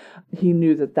airspace, he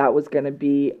knew that was going to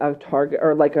be a target,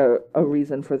 or a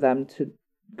reason for them to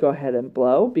go ahead and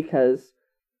blow, because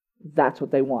that's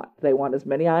what they want. They want as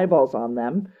many eyeballs on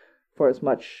them for as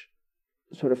much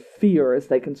sort of fear as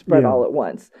they can spread all at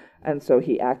once. And so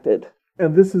he acted.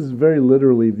 And this is very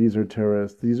literally, these are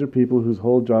terrorists. These are people whose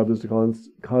whole job is to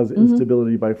cause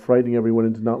instability by frightening everyone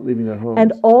into not leaving their homes.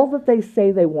 And all that they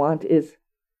say they want is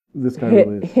this guy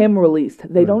released. Him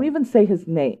released. They don't even say his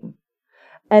name.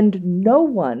 And no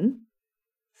one,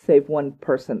 save one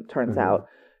person, turns out,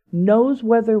 knows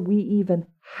whether we even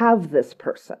have this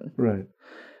person. Right.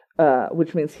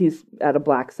 Which means he's at a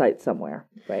black site somewhere,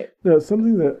 right? Now,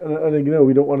 something that, and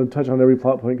we don't want to touch on every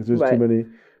plot point because there's too many,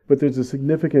 but there's a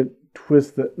significant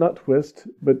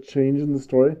change in the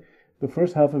story. The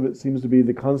first half of it seems to be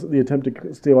the attempt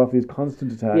to stave off these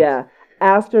constant attacks. Yeah.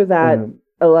 After that,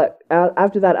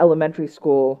 after that elementary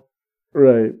school,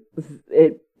 right?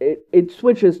 It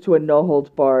switches to a no holds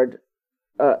barred.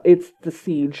 It's the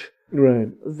siege. Right.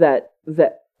 That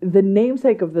the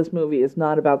namesake of this movie is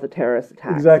not about the terrorist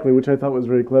attacks. Exactly, which I thought was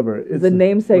very clever. The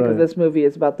namesake of this movie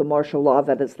is about the martial law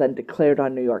that is then declared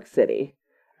on New York City.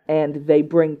 And they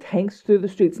bring tanks through the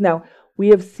streets. Now, we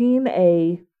have seen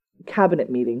a cabinet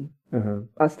meeting,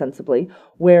 ostensibly,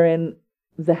 wherein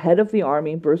the head of the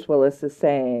army, Bruce Willis, is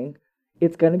saying,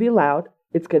 it's going to be loud,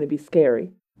 it's going to be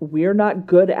scary. We're not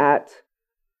good at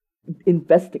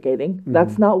investigating.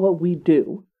 That's not what we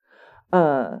do.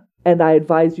 And I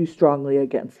advise you strongly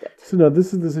against it. So now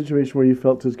this is the situation where you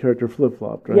felt his character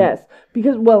flip-flopped, right? Yes,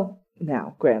 because,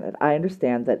 now, granted, I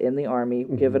understand that in the army,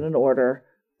 given an order,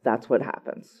 that's what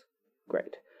happens.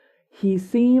 Great. He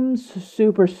seems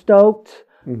super stoked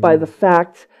by the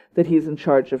fact that he's in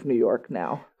charge of New York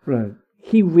now. Right.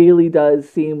 He really does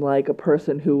seem like a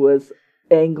person who was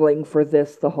angling for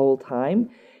this the whole time.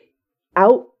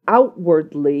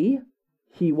 Outwardly,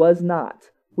 he was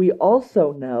not. We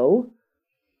also know,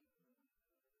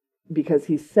 because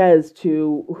he says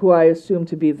to who I assume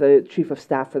to be the chief of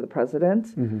staff for the president,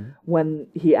 when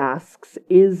he asks,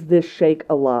 is this sheikh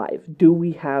alive? Do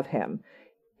we have him?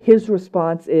 His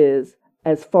response is,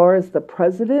 as far as the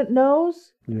president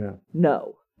knows,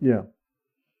 no. Yeah.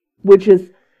 Which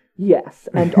is, yes.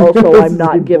 And also, I'm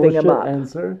not giving him up.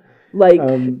 Answer.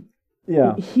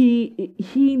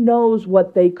 He knows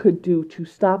what they could do to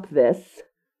stop this.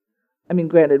 I mean,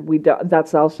 granted,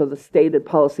 that's also the stated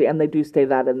policy, and they do say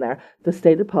that in there. The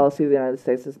stated policy of the United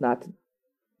States is not to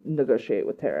negotiate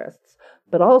with terrorists.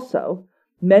 but also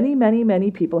many, many,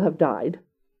 many people have died,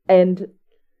 and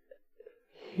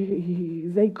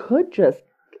they could just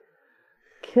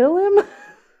kill him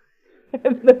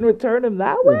and then return him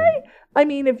that way. I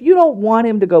mean, if you don't want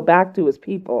him to go back to his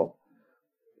people,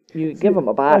 you give him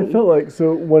a body. I felt like,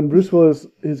 so when Bruce Willis,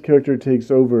 his character,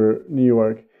 takes over New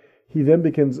York, he then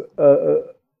becomes,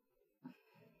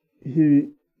 he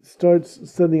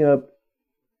starts setting up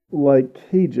like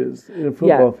cages in a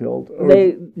football field.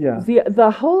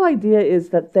 The whole idea is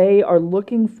that they are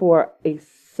looking for a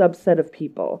subset of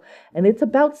people, and it's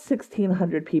about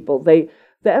 1,600 people. The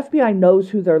FBI knows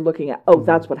who they're looking at. Oh,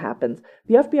 that's what happens.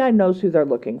 The FBI knows who they're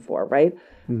looking for, right?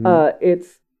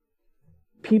 It's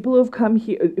people who have come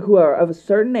here, who are of a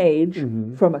certain age,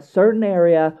 from a certain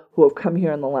area, who have come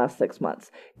here in the last 6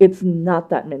 months. It's not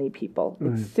that many people.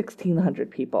 It's 1,600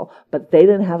 people. But they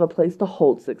didn't have a place to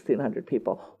hold 1,600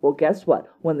 people. Well, guess what?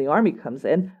 When the army comes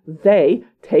in, they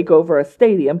take over a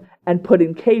stadium and put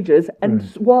in cages, and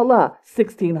voila,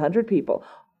 1,600 people.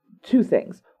 Two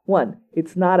things. One,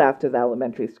 it's not after the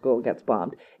elementary school gets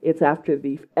bombed. It's after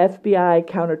the FBI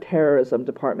counterterrorism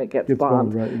department gets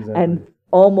bombed. Right, exactly. And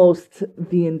almost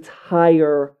the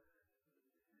entire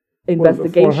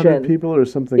investigation 400 people or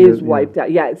something is wiped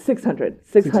out. Yeah, it's 600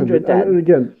 dead. And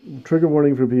again, trigger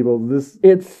warning for people.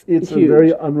 It's huge. A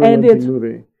very unrelenting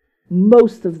movie.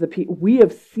 Most of the people we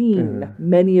have seen,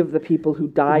 many of the people who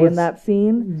die in that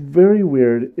scene. Very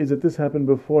weird is that this happened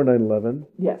before 9/11.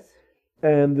 Yes.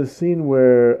 And the scene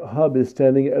where Hub is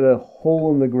standing at a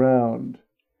hole in the ground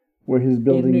where his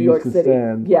building used to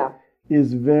stand,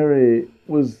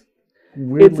 was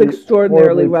weirdly, it's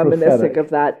extraordinarily reminiscent prophetic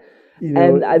of that.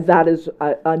 And that is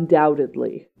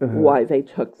undoubtedly why they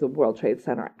took the World Trade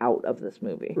Center out of this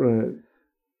movie. Right.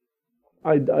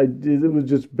 It was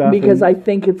just baffling. Because I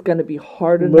think it's going to be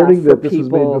hard enough learning for that this people.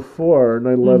 was made before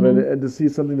 9/11 and to see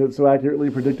something that so accurately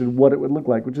predicted what it would look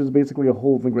like, which is basically a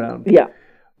hole in the ground. Yeah.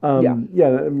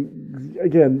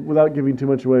 Again, without giving too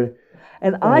much away.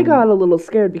 And I got a little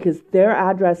scared because their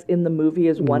address in the movie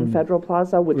is 1 Federal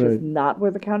Plaza, which is not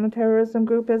where the counterterrorism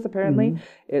group is, apparently.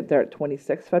 They're at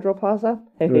 26 Federal Plaza.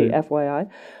 Hey, FYI.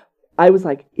 I was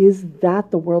like, is that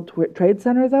the World Trade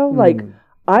Center, though? Like,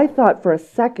 I thought for a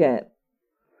second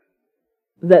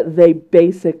that they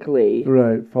basically...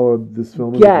 followed this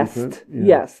film. Guessed,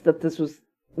 yes, that this was...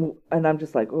 And I'm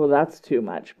just like, oh, that's too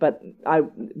much. But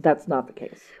that's not the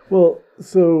case. Well,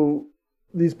 so...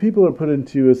 These people are put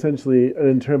into essentially an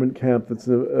internment camp that's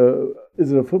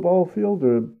is it a football field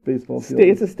or a baseball field?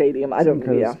 It's a stadium. I don't know.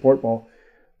 Kind of sport ball.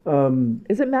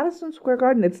 Is it Madison Square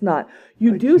Garden? It's not.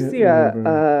 You do see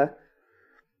a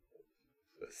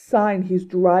sign. He's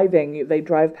driving. They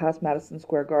drive past Madison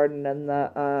Square Garden, and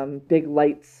the big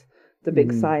lights, the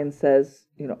big sign says,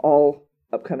 all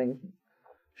upcoming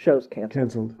shows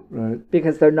canceled. Right.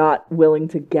 Because they're not willing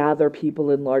to gather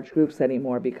people in large groups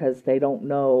anymore because they don't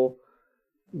know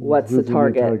what's the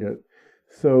target.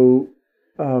 So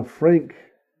Frank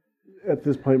at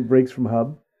this point breaks from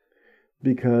Hub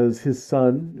because his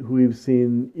son, who we've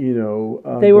seen,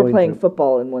 they were playing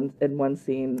football in one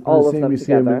scene, all of them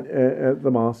together at the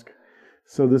mosque.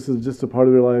 So this is just a part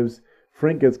of their lives.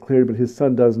 Frank gets cleared, but his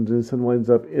son doesn't, and his son winds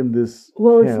up in this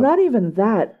camp. It's not even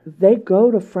that. They go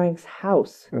to Frank's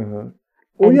house and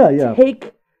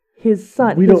take his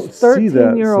son, we his don't see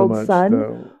that 13-year-old so much, son, though.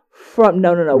 No.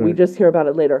 Right. We just hear about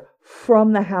it later.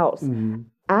 From the house.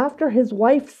 After his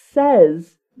wife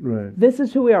says, this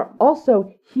is who we are.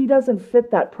 Also, he doesn't fit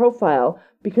that profile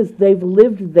because they've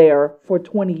lived there for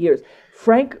 20 years.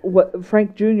 Frank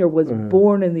Jr. was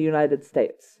born in the United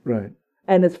States. Right.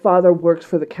 And his father works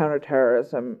for the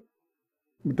counterterrorism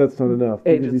But that's not enough.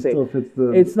 agency. He still fits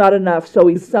the... It's not enough. So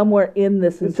he's somewhere in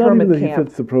this internment camp. It's not even that he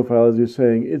fits the profile, as you're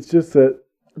saying. It's just that...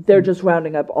 They're just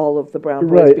rounding up all of the brown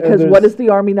boys. Because what is the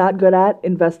Army not good at?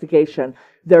 Investigation.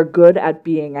 They're good at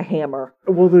being a hammer.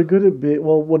 Well, they're good at being...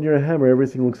 Well, when you're a hammer,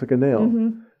 everything looks like a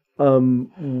nail.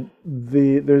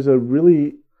 There's a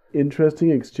really interesting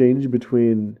exchange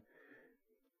between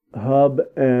Hub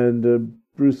and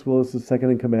Bruce Willis'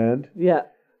 second-in-command. Yeah.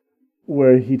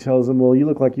 Where he tells him, well, you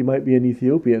look like you might be an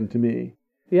Ethiopian to me.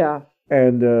 Yeah.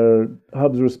 And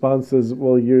Hub's response is,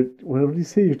 well, what did he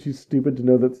say? You're too stupid to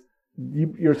know that...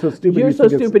 You're so stupid. You're so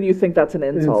stupid you think that's an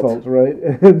insult. Insult, right?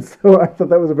 And so I thought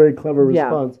that was a very clever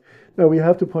response. Now, we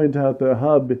have to point out that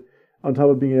Hub, on top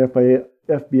of being an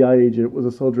FBI agent, was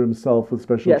a soldier himself with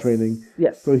special training.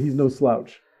 Yes. So he's no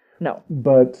slouch. No.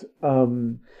 But...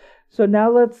 So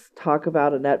now let's talk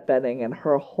about Annette Bening and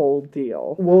her whole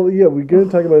deal. Well, yeah, we're going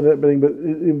to talk about Annette Bening, but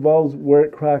it involves where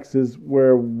it cracks is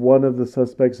where one of the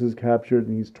suspects is captured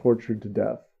and he's tortured to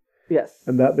death. Yes.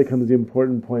 And that becomes the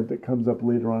important point that comes up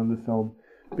later on in the film.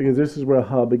 Because this is where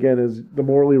Hub, again, is the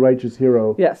morally righteous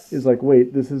hero. Yes. Is like,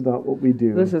 wait, this is not what we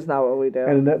do. This is not what we do.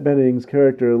 And Annette Bening's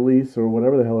character, Elise, or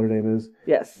whatever the hell her name is,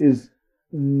 yes. is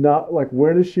not, like,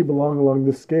 where does she belong along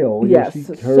the scale? Yes.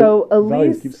 So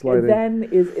Elise then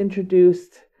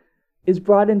is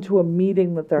brought into a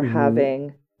meeting that they're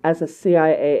having as a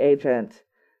CIA agent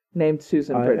named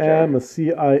Susan Bridger. I am a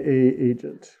CIA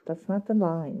agent. That's not the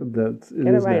line. Get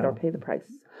it right or pay the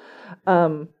price.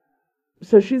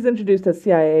 So she's introduced as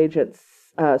CIA agent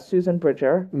Susan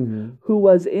Bridger, who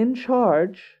was in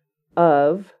charge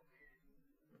of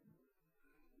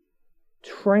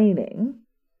training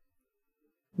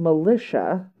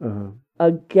militia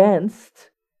against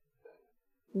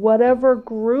whatever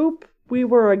group we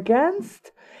were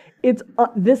against.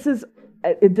 This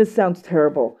sounds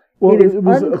terrible. Well, it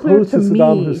was opposed to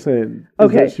Saddam me. Hussein.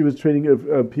 Okay. She was training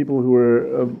people who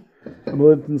were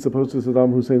militants opposed to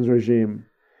Saddam Hussein's regime.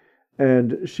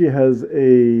 And she has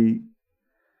I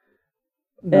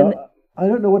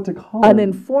don't know what to call an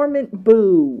informant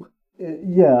boo.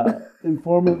 Yeah,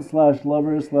 informant /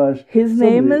 lover / His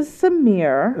name is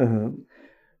Samir.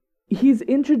 He's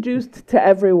introduced to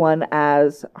everyone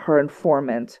as her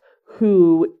informant,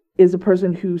 who is a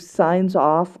person who signs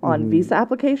off on visa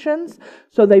applications.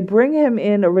 So they bring him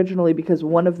in originally because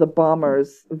one of the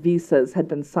bombers' visas had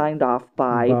been signed off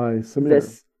by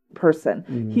this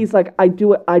person. He's like, I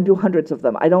do hundreds of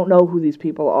them. I don't know who these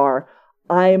people are.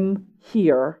 I'm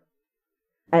here,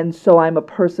 and so I'm a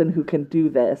person who can do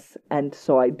this, and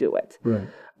so I do it. Right.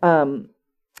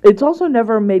 It's also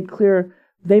never made clear.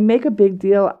 They make a big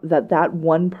deal that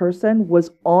one person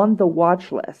was on the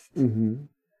watch list,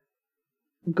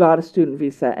 got a student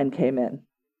visa, and came in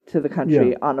to the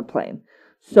country on a plane.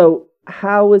 So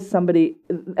how is somebody...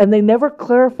 And they never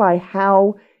clarify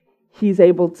how he's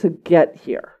able to get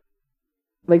here.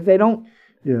 Like, they don't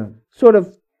sort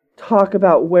of talk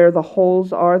about where the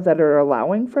holes are that are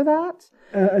allowing for that.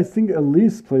 I think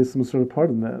Elise plays some sort of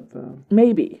part in that, though.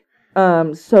 Maybe.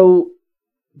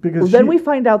 Because then we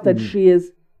find out that she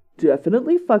is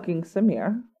definitely fucking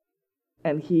Samir.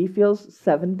 And he feels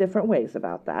 7 different ways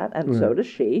about that. And so does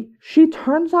she. She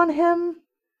turns on him.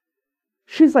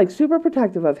 She's like super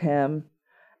protective of him.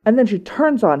 And then she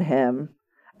turns on him.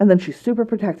 And then she's super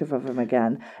protective of him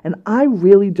again. And I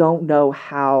really don't know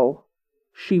how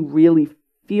she really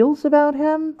feels about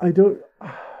him. I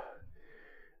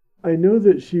know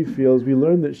that she feels... We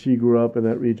learned that she grew up in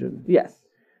that region. Yes.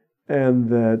 And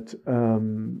that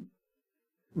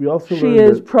we also she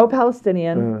is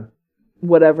pro-Palestinian,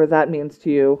 whatever that means to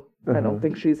you. I don't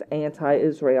think she's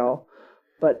anti-Israel,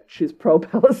 but she's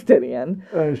pro-Palestinian.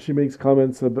 She makes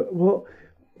comments about... Well...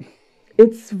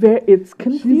 It's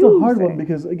confusing. She's a hard one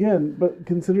because, again, but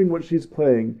considering what she's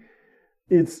playing,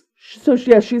 it's... So,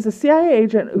 she's a CIA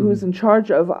agent who's in charge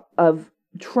of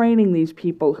training these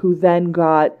people who then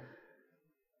got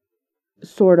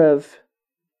sort of...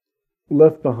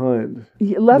 Left behind.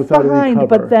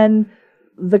 But then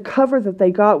the cover that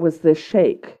they got was this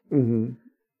sheikh,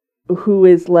 who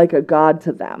is like a god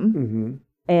to them.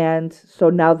 And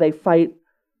so now they fight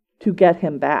to get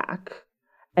him back.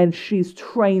 And she's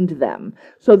trained them.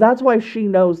 So that's why she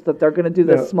knows that they're going to do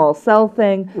this small cell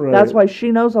thing. Right. That's why she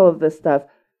knows all of this stuff.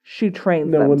 She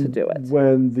trained them to do it.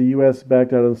 When the U.S.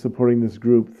 backed out of supporting this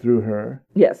group through her,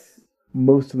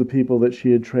 most of the people that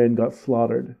she had trained got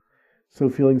slaughtered. So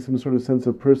feeling some sort of sense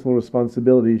of personal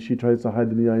responsibility, she tries to hide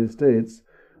in the United States.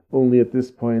 Only at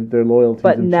this point, their loyalties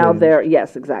have now changed. They're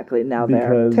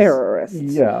terrorists.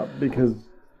 Yeah, because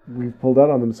we've pulled out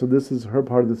on them. So this is her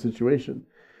part of the situation.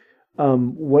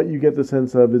 What you get the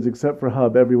sense of is, except for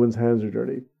Hub, everyone's hands are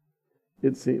dirty,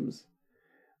 it seems.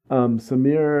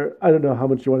 Samir, I don't know how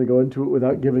much you want to go into it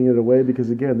without giving it away, because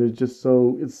again, it's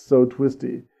so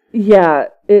twisty. Yeah,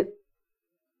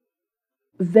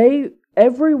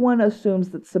 everyone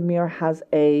assumes that Samir has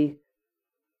a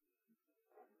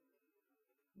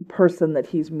person that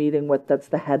he's meeting with that's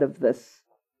the head of this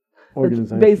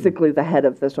organization. Basically the head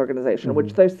of this organization,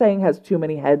 which they're saying has too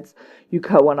many heads. You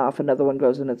cut one off, another one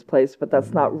goes in its place, but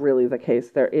that's not really the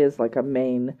case. There is like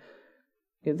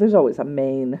there's always a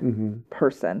main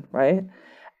person, right?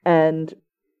 And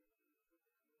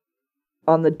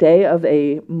on the day of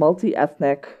a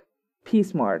multi-ethnic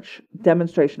peace march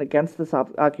demonstration against this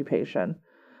occupation,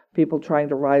 people trying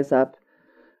to rise up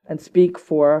and speak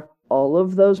for all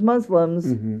of those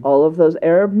Muslims, all of those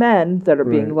Arab men that are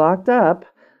being locked up,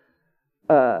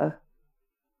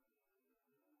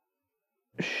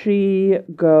 she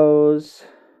goes...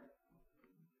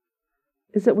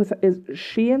 So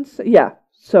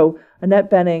Annette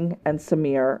Bening and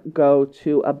Samir go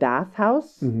to a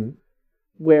bathhouse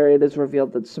where it is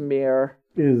revealed that Samir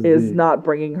is not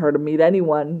bringing her to meet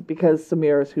anyone because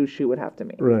Samir is who she would have to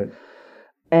meet. Right.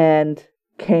 And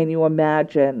can you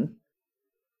imagine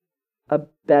a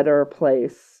better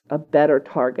place, a better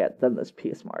target than this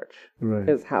Peace March? Right.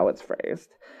 Is how it's phrased.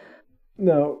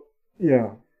 Now,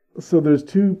 yeah. So there's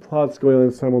two plots going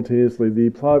on simultaneously. The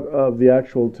plot of the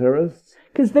actual terrorists.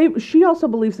 Because she also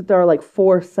believes that there are like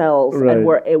 4 cells, Right. and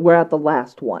we're at the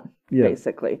last one, Yeah.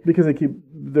 basically. Because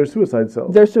they're suicide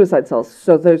cells. They're suicide cells.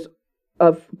 So there's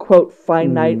a, quote,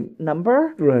 finite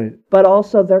number. Right. But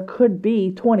also there could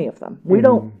be 20 of them. We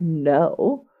don't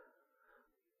know.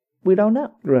 We don't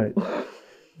know. Right.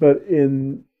 But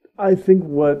I think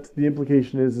what the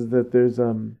implication is that there's,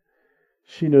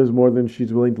 she knows more than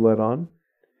she's willing to let on.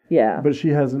 Yeah. But she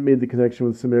hasn't made the connection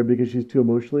with Samir because she's too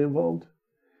emotionally involved.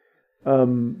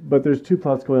 But there's 2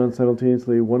 plots going on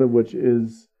simultaneously, one of which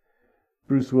is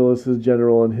Bruce Willis's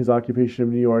general and his occupation of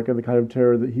New York and the kind of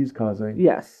terror that he's causing.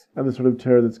 Yes. And the sort of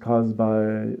terror that's caused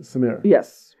by Samir.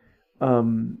 Yes.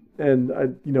 And I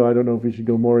don't know if we should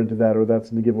go more into that, or that's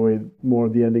going to give away more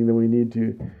of the ending than we need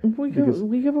to. We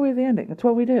give away the ending. That's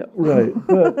what we do. Right.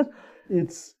 But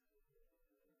there's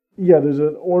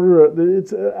an order.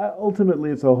 It's ultimately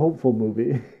it's a hopeful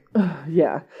movie.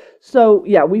 Yeah. So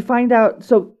we find out.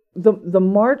 So the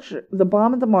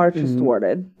bomb at the march is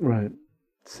thwarted. Right.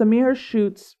 Samir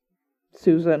shoots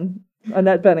Susan,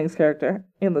 Annette Bening's character,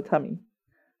 in the tummy.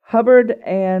 Hubbard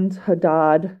and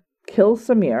Haddad kill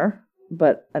Samir,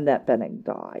 but Annette Bening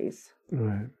dies.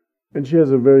 Right. And she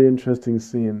has a very interesting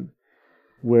scene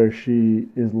where she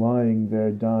is lying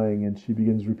there dying and she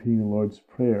begins repeating the Lord's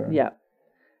Prayer. Yeah.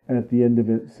 And at the end of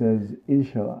it says,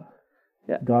 Inshallah.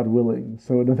 Yeah. God willing.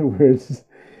 So in other words,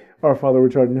 our Father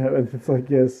which art in heaven. It's like,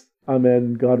 yes,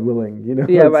 amen, God willing. You know?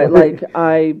 Yeah, right. Like,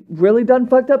 I really done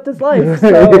fucked up this life.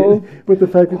 So but the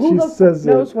fact that she says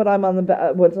knows it,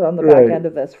 what's on the back end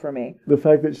of this for me. The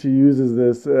fact that she uses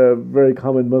this very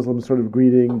common Muslim sort of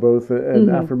greeting, both an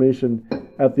affirmation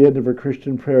at the end of her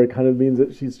Christian prayer, kind of means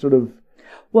that she's sort of.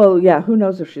 Well, yeah, who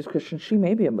knows if she's Christian? She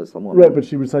may be a Muslim woman. Right, but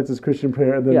she recites this Christian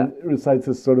prayer and then recites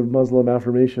this sort of Muslim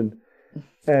affirmation.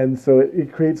 And so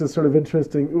it creates a sort of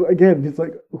interesting. Again, it's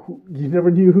like you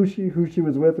never knew who she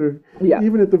was with, or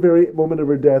even at the very moment of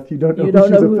her death, you don't know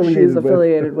who she's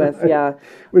affiliated with. Yeah,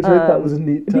 which I thought was a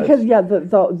neat touch. Because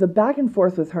the back and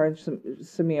forth with her and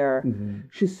Samir,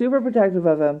 she's super protective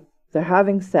of him. They're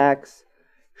having sex.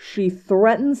 She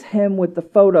threatens him with the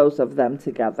photos of them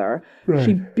together. Right.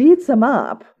 She beats him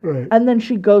up, and then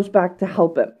she goes back to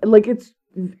help him. Like, it's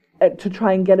to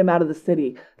try and get him out of the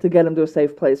city, to get him to a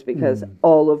safe place, because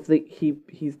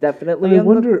he's definitely. I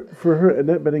wonder for her.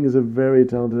 Annette Bening is a very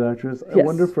talented actress. I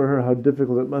wonder for her how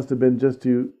difficult it must have been just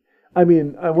to. I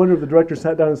mean, I wonder if the director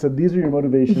sat down and said, "These are your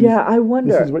motivations. Yeah, I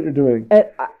wonder. This is what you're doing." And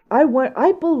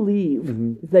I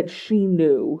believe that she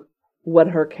knew what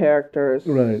her character's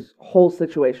whole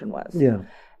situation was. Yeah.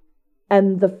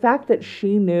 And the fact that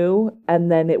she knew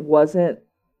and then it wasn't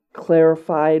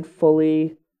clarified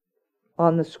fully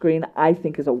on the screen, I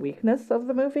think is a weakness of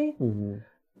the movie.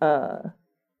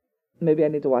 Maybe I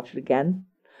need to watch it again.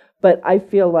 But I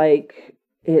feel like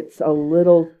it's a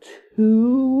little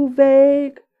too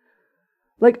vague.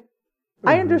 Like,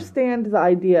 I understand the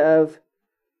idea of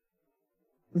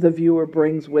the viewer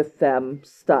brings with them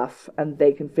stuff and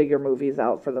they can figure movies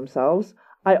out for themselves.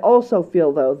 I also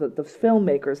feel, though, that the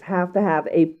filmmakers have to have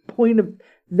a point of...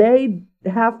 They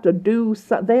have to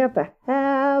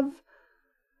have...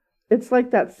 It's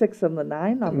like that 6 and the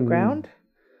 9 on the ground.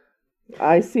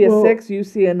 I see a 6, you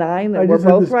see a 9, and we're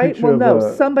both right? Well,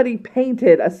 no, somebody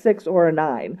painted a 6 or a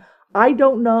 9. I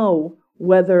don't know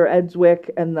whether Ed Zwick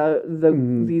and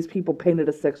these people painted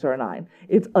a 6 or a 9.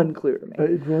 It's unclear to me.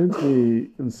 It reminds me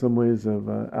in some ways of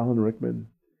Alan Rickman.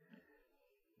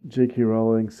 J.K.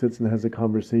 Rowling sits and has a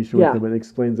conversation with him and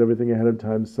explains everything ahead of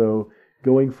time. So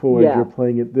going forward, you're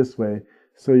playing it this way.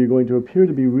 So you're going to appear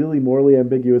to be really morally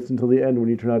ambiguous until the end when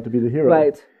you turn out to be the hero.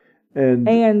 Right.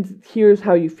 And here's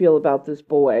how you feel about this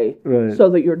boy. Right. So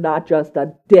that you're not just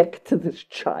a dick to this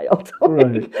child.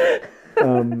 Right.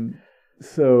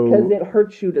 So because it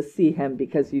hurts you to see him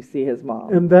because you see his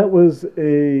mom. And that was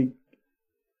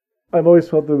I've always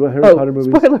felt the Harry Potter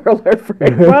movies. Spoiler alert for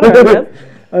Harry Potter.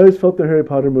 I always felt the Harry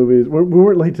Potter movies. We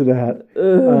weren't late to that.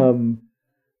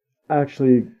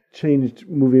 Actually changed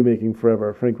movie making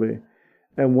forever, frankly.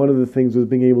 And one of the things was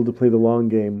being able to play the long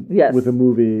game with a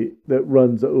movie that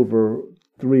runs over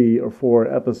 3 or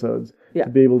 4 episodes. To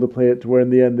be able to play it to where in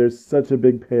the end there's such a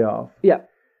big payoff. Yeah.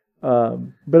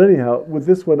 But anyhow, with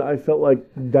this one, I felt like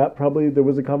that probably there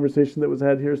was a conversation that was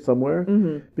had here somewhere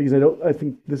because I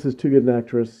think this is too good an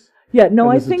actress Yeah, no,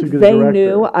 and I this is too think good a they director.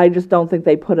 knew. I just don't think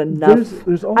they put enough.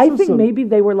 There's also I think some, maybe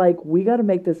they were like, we got to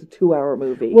make this a 2-hour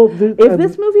movie. Well, if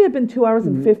this movie had been 2 hours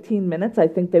and 15 minutes, I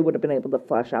think they would have been able to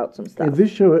flesh out some stuff. If this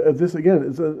show, if this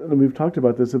again, and we've talked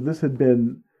about this, if this had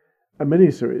been a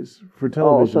miniseries for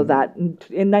television, so that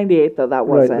in '98 though that right,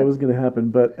 wasn't. that was going to happen.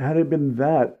 But had it been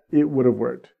that, it would have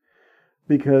worked,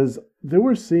 because there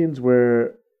were scenes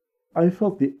where I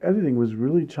felt the editing was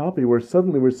really choppy, where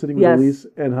suddenly we're sitting with Yes. Elise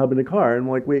and Hub in a car, and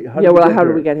I'm like, wait, how Yeah, did we well, get how here?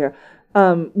 did we get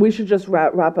here? We should just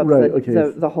wrap up Right, okay.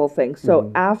 the whole thing.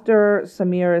 So after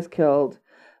Samir is killed,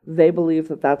 they believe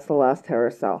that that's the last terror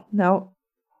cell. Now,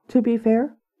 to be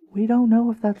fair, we don't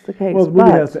know if that's the case. Well, the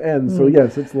movie but, has to end, so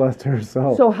yes, it's the last terror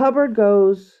cell. So Hubbard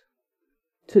goes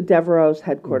to Devereaux's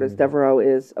headquarters. Devereaux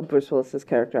is Bruce Willis's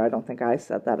character. I don't think I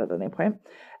said that at any point.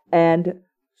 And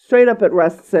straight up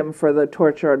arrests him for the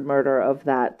torture and murder of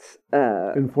that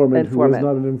informant who was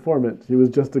not an informant. He was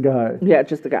just a guy. Yeah,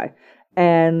 just a guy.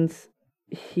 And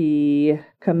he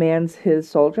commands his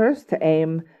soldiers to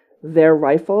aim their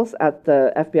rifles at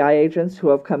the FBI agents who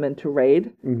have come in to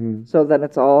raid. Mm-hmm. So then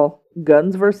it's all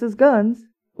guns versus guns.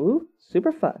 Ooh,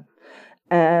 super fun.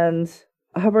 And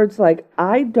Hubbard's like,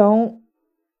 I don't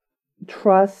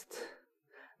trust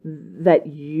that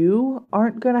you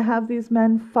aren't going to have these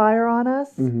men fire on us.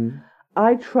 Mm-hmm.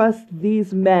 I trust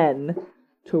these men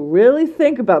to really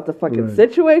think about the fucking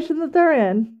situation that they're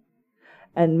in,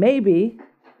 and maybe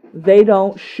they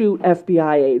don't shoot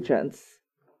FBI agents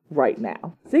right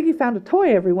now. Ziggy found a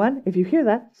toy, everyone. If you hear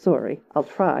that, sorry. I'll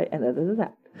try and edit it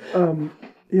out.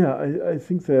 Yeah, I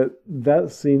think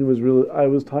that scene was really... I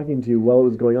was talking to you while it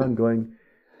was going on, going,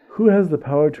 who has the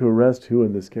power to arrest who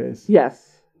in this case? Yes.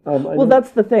 Well,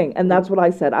 that's the thing, and that's what I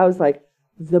said. I was like,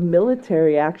 the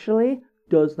military actually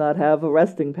does not have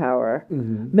arresting power.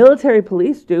 Mm-hmm. Military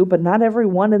police do, but not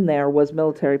everyone in there was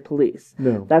military police.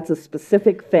 No. That's a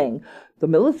specific thing. The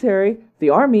military, the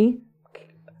army,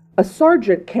 a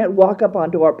sergeant can't walk up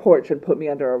onto our porch and put me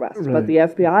under arrest. Right. But the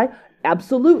FBI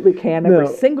absolutely can, every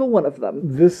single one of them.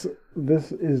 This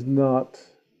is not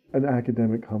an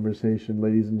academic conversation,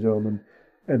 ladies and gentlemen,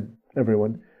 and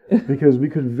everyone, because we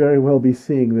could very well be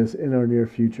seeing this in our near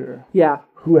future. Yeah.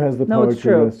 Who has the power to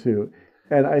arrest who?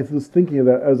 And I was thinking of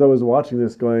that as I was watching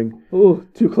this, going, ooh,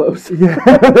 too close. Yeah,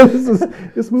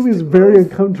 this movie is very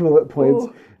uncomfortable at points.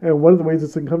 Ooh. And one of the ways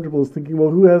it's uncomfortable is thinking, well,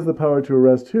 who has the power to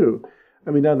arrest who?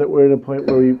 I mean, now that we're at a point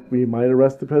where we might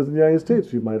arrest the President of the United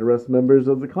States, we might arrest members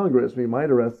of the Congress, we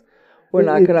might arrest... We're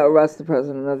not going to arrest the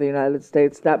President of the United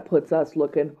States. That puts us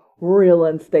looking real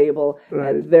unstable.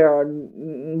 Right.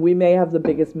 And we may have the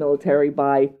biggest military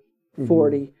by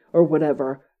 40 or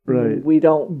whatever. Right. We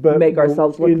don't make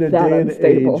ourselves look that unstable. In a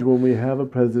day and age when we have a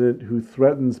president who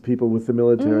threatens people with the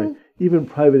military, even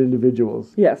private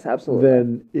individuals. Yes, absolutely.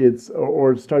 Then it's,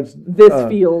 or starts... This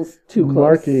feels too close.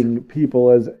 Marking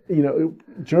people as,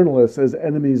 journalists as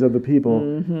enemies of the people.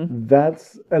 Mm-hmm.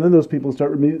 And then those people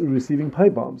start receiving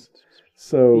pipe bombs.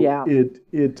 So yeah.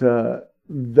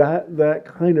 That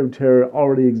kind of terror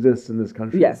already exists in this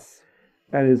country. Yes.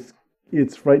 And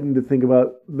it's frightening to think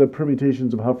about the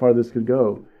permutations of how far this could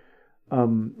go.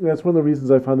 That's one of the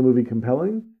reasons I found the movie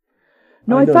compelling.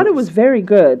 No, I thought it was very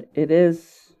good. It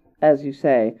is, as you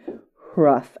say,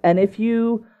 rough. And if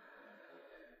you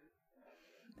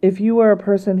are a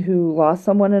person who lost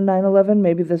someone in 9/11,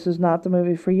 maybe this is not the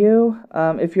movie for you.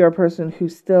 If you're a person who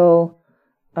still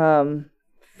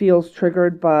feels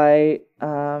triggered by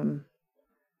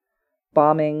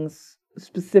bombings,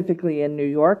 specifically in New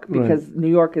York, because New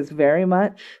York is very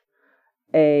much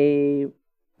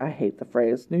I hate the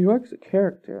phrase, New York's a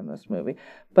character in this movie,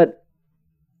 but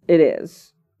it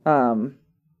is.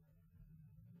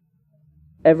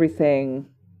 Everything,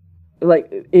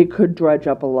 like, it could dredge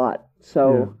up a lot.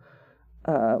 So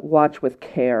watch with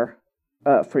care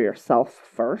for yourself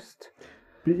first.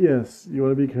 But yes, you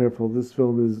want to be careful. This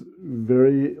film is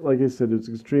very, like I said, it's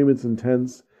extreme, it's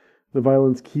intense. The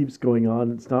violence keeps going on.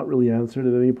 It's not really answered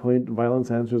at any point. Violence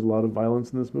answers a lot of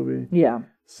violence in this movie. Yeah.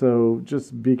 So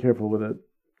just be careful with it.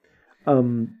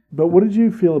 But what did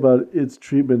you feel about its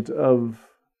treatment of...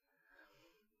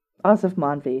 Asif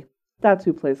Manvi. That's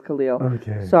who plays Khalil.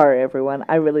 Okay. Sorry, everyone.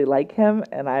 I really like him,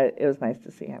 and it was nice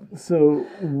to see him. So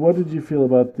what did you feel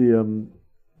about the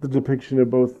depiction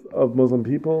of both of Muslim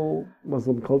people,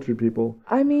 Muslim cultured people?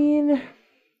 I mean...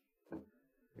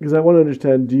 Because I want to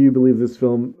understand, do you believe this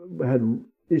film had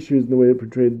issues in the way it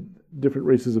portrayed different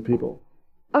races of people?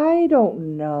 I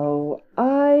don't know.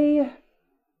 I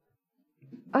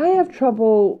have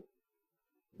trouble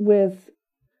with...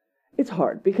 It's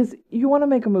hard, because you want to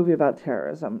make a movie about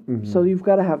terrorism, so you've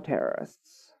got to have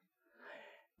terrorists.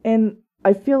 And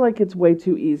I feel like it's way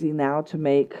too easy now to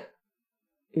make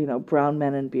brown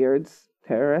men and beards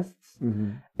terrorists.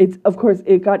 Mm-hmm. It's, of course,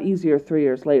 it got easier 3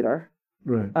 years later.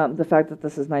 Right. The fact that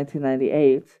this is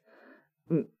 1998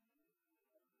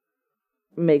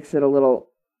 makes it a little.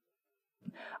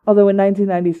 Although in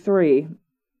 1993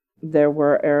 there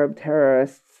were Arab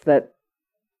terrorists that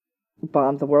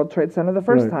bombed the World Trade Center the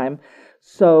first time,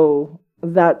 so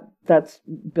that's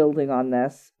building on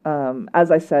this.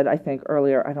 As I said, I think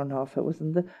earlier, I don't know if it was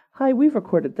in the. Hi, we've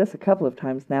recorded this a couple of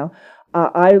times now.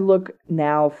 I look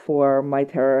now for my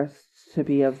terrorists to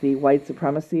be of the white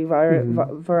supremacy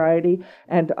variety.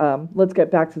 And let's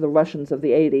get back to the Russians of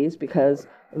the 80s, because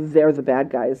they're the bad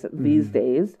guys these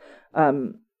days.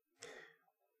 And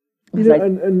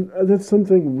that's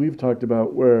something we've talked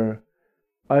about, where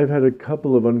I've had a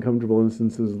couple of uncomfortable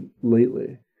instances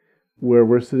lately where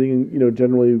we're sitting,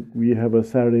 generally we have a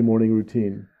Saturday morning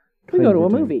routine. We go to a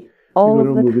movie. We go to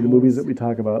a movie, the movies that we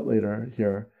talk about later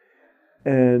here.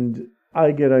 And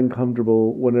I get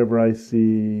uncomfortable whenever I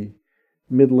see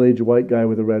middle-aged white guy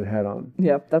with a red hat on.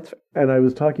 Yeah, that's. And I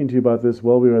was talking to you about this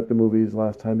while we were at the movies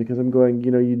last time, because I'm going,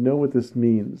 you know what this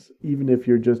means. Even if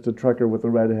you're just a trucker with a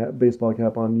red baseball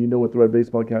cap on, you know what the red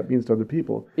baseball cap means to other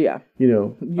people. Yeah.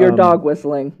 Your dog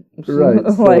whistling. Right.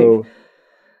 So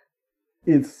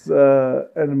it's,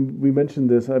 and we mentioned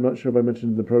this, I'm not sure if I mentioned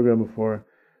it in the program before,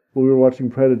 when we were watching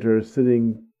Predator,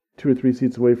 sitting 2 or 3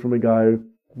 seats away from a guy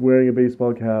wearing a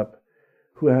baseball cap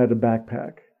who had a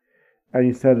backpack. And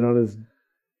he sat it on his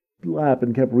lap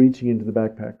and kept reaching into the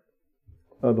backpack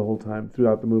the whole time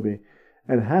throughout the movie.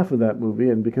 And half of that movie,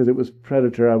 and because it was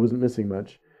Predator, I wasn't missing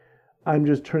much, I'm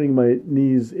just turning my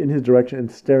knees in his direction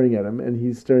and staring at him, and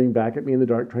he's staring back at me in the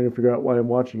dark, trying to figure out why I'm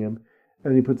watching him,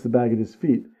 and then he puts the bag at his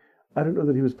feet. I don't know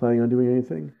that he was planning on doing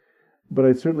anything, but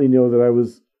I certainly know that I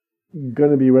was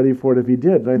going to be ready for it if he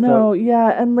did. And I thought,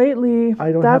 and lately,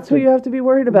 that's who you have to be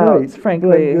worried about, right, frankly.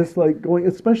 But I'm just going,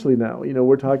 especially now,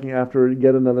 we're talking after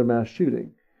yet another mass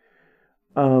shooting.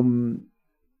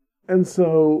 And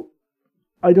so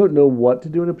I don't know what to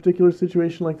do in a particular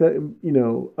situation like that,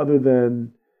 other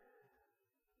than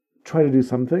try to do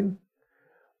something.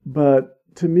 But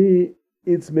to me,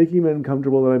 it's making me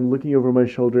uncomfortable that I'm looking over my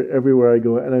shoulder everywhere I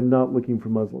go, and I'm not looking for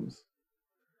Muslims.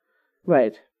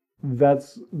 Right.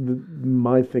 That's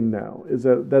my thing now, is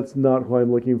that's not who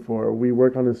I'm looking for. We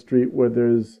work on a street where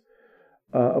there's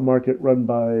a market run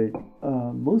by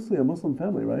mostly a Muslim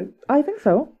family, right? I think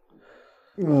so.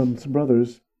 Some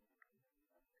brothers.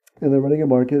 And they're running a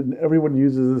market, and everyone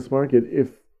uses this market. If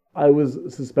I was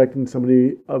suspecting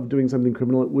somebody of doing something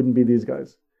criminal, it wouldn't be these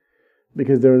guys.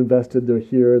 Because they're invested, they're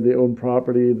here, they own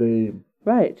property, they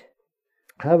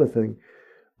have a thing.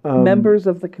 Members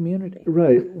of the community.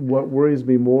 Right. What worries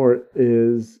me more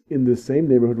is in the same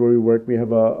neighborhood where we work, we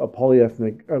have a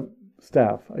polyethnic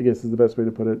staff, I guess is the best way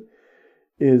to put it,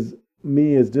 is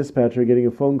me as dispatcher getting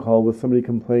a phone call with somebody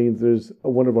complains there's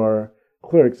one of our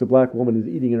clerks, a black woman, is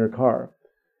eating in her car,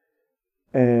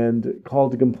 and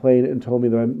called to complain and told me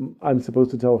that I'm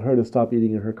supposed to tell her to stop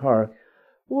eating in her car.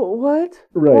 What?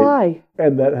 Right. Why?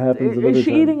 And that happens another time. Is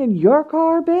she eating in your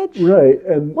car, bitch? Right.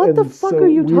 And what the fuck are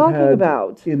you talking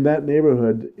about? In that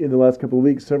neighborhood, in the last couple of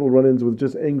weeks, several run-ins with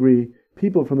just angry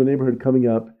people from the neighborhood coming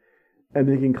up and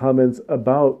making comments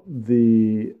about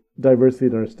the diversity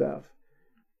in our staff.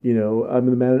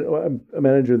 I'm a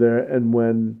manager there, and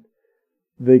when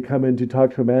they come in to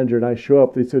talk to a manager and I show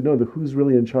up, they said, no, who's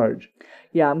really in charge?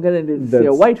 Yeah, I'm going to see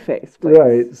a white face. Please.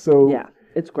 Right. So yeah,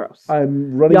 it's gross.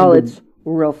 I'm running. Y'all, it's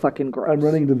real fucking gross. I'm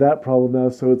running into that problem now.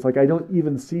 So it's like I don't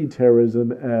even see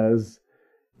terrorism as,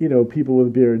 people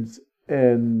with beards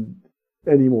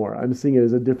anymore. I'm seeing it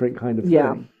as a different kind of thing.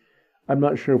 Yeah. I'm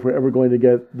not sure if we're ever going to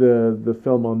get the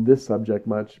film on this subject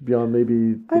much beyond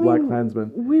maybe the Black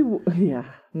Klansman.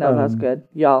 That's good.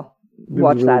 Y'all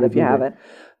watch really that if you haven't.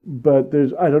 But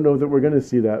I don't know that we're going to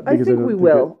see that. I think we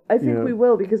will. I think we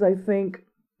will, because I think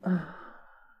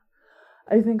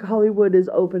Hollywood is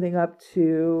opening up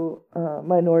to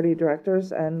minority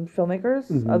directors and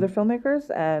filmmakers, other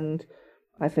filmmakers, and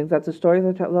I think that's a story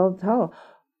that they'll tell.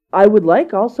 I would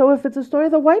like also if it's a story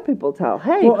that white people tell.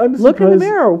 Hey, look in the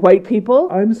mirror, white people.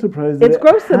 I'm surprised that it's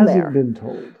gross it in there. Hasn't been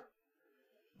told.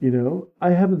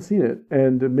 I haven't seen it,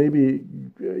 and maybe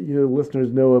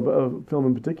listeners know of a film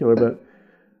in particular, but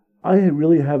I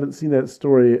really haven't seen that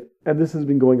story, and this has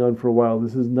been going on for a while.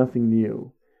 This is nothing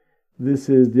new. This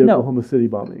is the Oklahoma City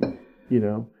bombing.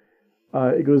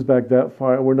 It goes back that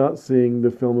far, and we're not seeing the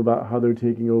film about how they're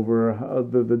taking over,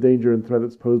 the danger and threat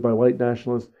that's posed by white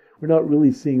nationalists. We're not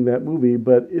really seeing that movie,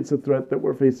 but it's a threat that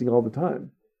we're facing all the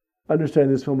time. Understand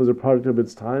this film is a product of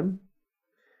its time,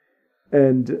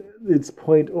 and its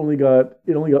point only got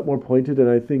more pointed. And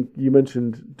I think you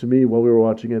mentioned to me while we were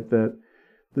watching it that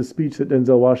the speech that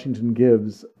Denzel Washington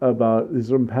gives about this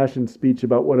impassioned speech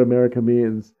about what America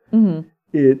means,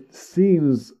 it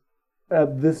seems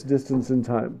at this distance in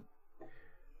time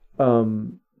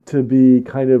to be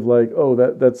kind of like, oh,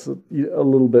 that's a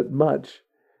little bit much.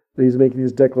 That he's making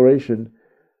this declaration,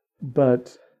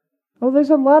 but there's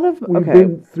a lot of we've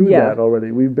been through that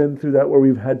already. We've been through that where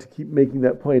we've had to keep making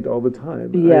that point all the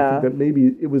time. Yeah. I think that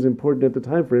maybe it was important at the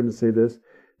time for him to say this.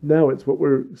 Now it's what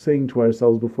we're saying to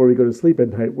ourselves before we go to sleep at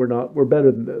night. We're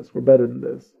better than this. We're better than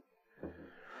this.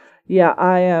 Yeah,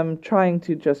 I am trying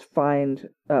to just find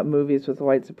movies with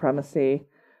white supremacy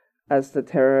as the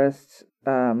terrorists,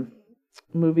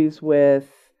 movies with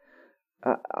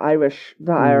the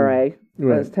IRA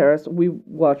as terrorists. We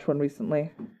watched one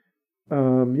recently.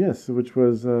 Yes, which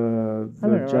was the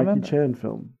Jackie Chan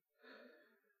film.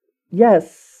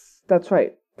 Yes, that's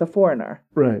right. The Foreigner.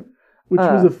 Right. Which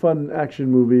was a fun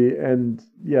action movie, and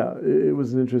yeah, it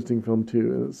was an interesting film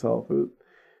too in itself.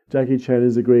 Jackie Chan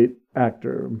is a great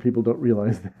actor, and people don't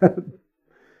realize that.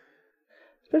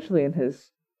 Especially in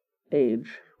his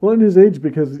age. Well, in his age,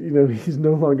 because, he's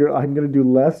no longer, I'm going to do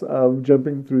less of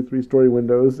jumping through 3-story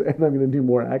windows, and I'm going to do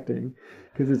more acting,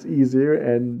 because it's easier,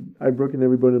 and I've broken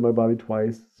every bone in my body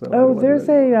twice. So there's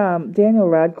a Daniel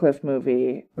Radcliffe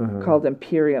movie called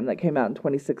Imperium that came out in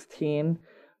 2016,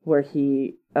 where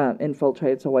he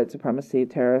infiltrates a white supremacy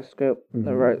terrorist group,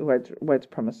 the white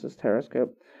supremacist terrorist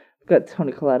group. Got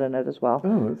Toni Collette in it as well.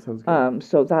 Oh, that sounds good.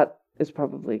 So that is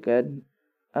probably good.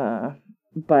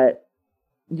 But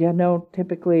yeah, no,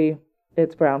 typically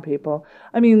it's brown people.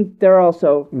 I mean, they're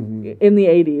also in the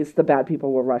 80s, the bad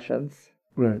people were Russians.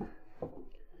 Right.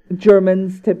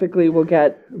 Germans typically will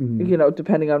get,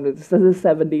 depending on the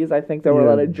 70s, I think there were a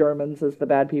lot of Germans as the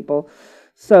bad people.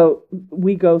 So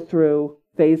we go through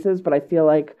phases, but I feel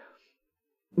like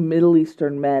Middle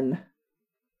Eastern men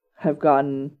have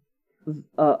gotten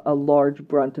a large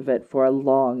brunt of it for a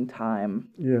long time.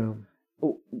 Yeah.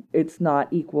 It's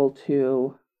not equal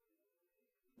to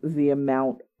the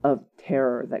amount of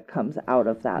terror that comes out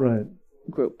of that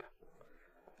group.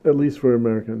 At least for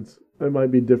Americans. It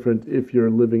might be different if you're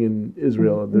living in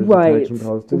Israel and there's attacks from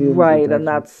Palestinians. Right, and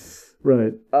that's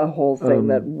a whole thing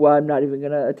that I'm not even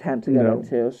going to attempt to get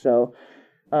into. So,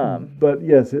 but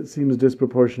yes, it seems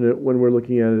disproportionate when we're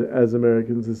looking at it as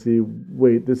Americans to see,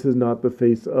 wait, this is not the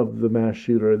face of the mass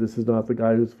shooter. This is not the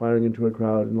guy who's firing into a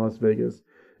crowd in Las Vegas.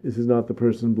 This is not the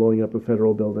person blowing up a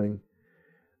federal building.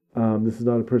 This is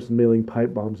not a person mailing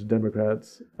pipe bombs to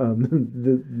Democrats.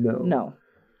 No. No.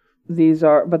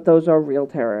 But those are real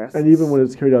terrorists. And even when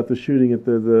it's carried out, the shooting at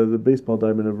the baseball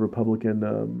diamond of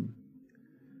Republican.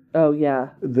 Oh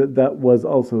yeah. That was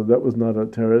not a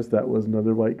terrorist. That was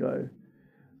another white guy.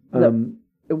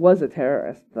 It was a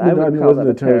terrorist. It wasn't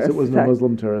a terrorist. It wasn't a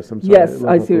Muslim terrorist. I'm sorry. Yes,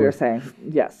 I see what you're saying.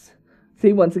 Yes.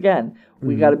 See, once again,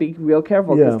 we got to be real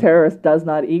careful because terrorist does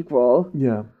not equal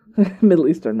Middle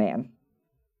Eastern man.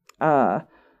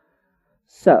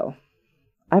 So,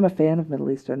 I'm a fan of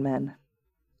Middle Eastern men.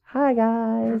 Hi,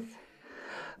 guys.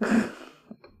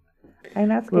 I'm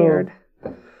not scared.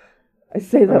 Well, I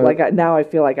say that now I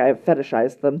feel like I have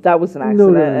fetishized them. That was an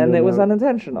accident, and it was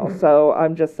unintentional. So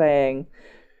I'm just saying,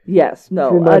 yes,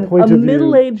 no. A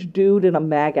middle-aged dude in a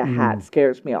MAGA hat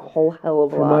scares me a whole hell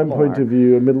of a lot more. From my point of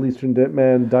view, a Middle Eastern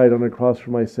man died on a cross for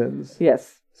my sins.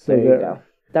 Yes. So there you go.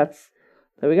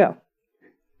 There we go.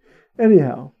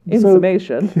 Anyhow. In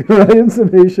summation. Right, in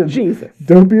summation. Jesus.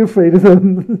 Don't be afraid of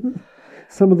them.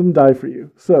 Some of them die for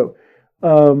you. So,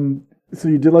 so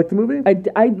you did like the movie?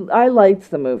 I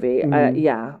liked the movie.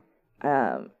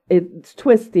 It's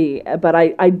twisty, but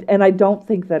I don't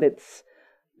think that it's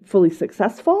fully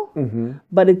successful.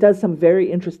 But it does some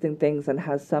very interesting things and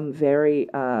has some very.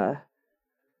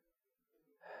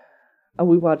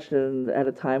 We watched it at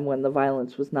a time when the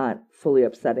violence was not fully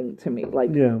upsetting to me.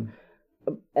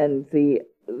 And the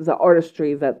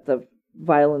artistry that the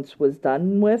violence was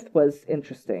done with was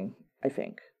interesting, I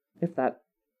think. If that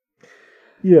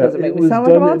doesn't make me sound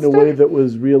like a monster. It was done in a way that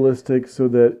was realistic so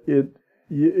that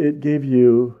it gave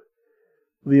you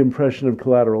the impression of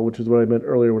Collateral, which is what I meant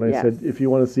earlier when I said if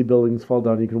you want to see buildings fall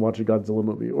down, you can watch a Godzilla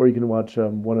movie. Or you can watch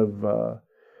one of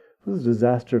those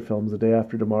disaster films, The Day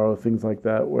After Tomorrow, things like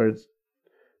that, where it's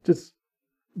just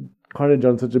carnage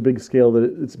on such a big scale that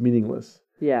it's meaningless.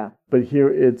 Yeah. But here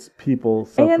it's people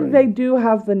suffering. And they do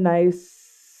have the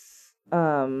nice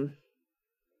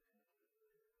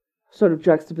sort of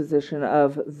juxtaposition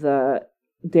of the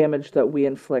damage that we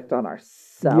inflict on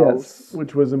ourselves. Yes,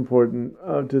 which was important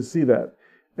to see that.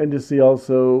 And to see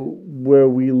also where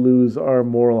we lose our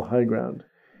moral high ground.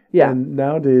 Yeah. And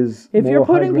nowadays, If you're moral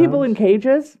high putting people in ground-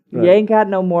 cages, you Right. ain't got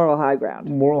no moral high ground.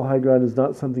 moral high ground is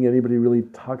not something anybody really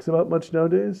talks about much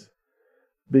nowadays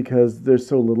because there's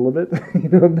so little of it.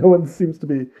 No one seems to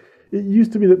be. It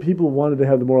used to be that people wanted to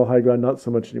have the moral high ground, not so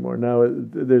much anymore. Now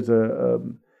there's a.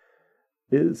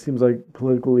 It seems like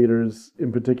political leaders,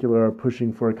 in particular, are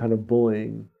pushing for a kind of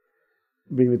bullying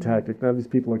being the tactic. Now these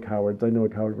people are cowards. I know a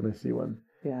coward when I see one.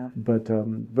 Yeah. But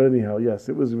anyhow, yes,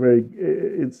 it was very.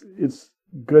 It's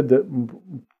good that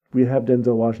we have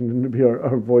Denzel Washington to be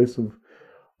our voice of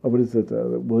what is it?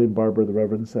 William Barber, the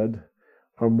Reverend, said,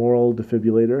 our moral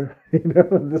defibrillator.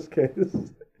 In this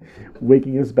case,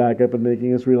 waking us back up and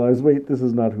making us realize, wait, this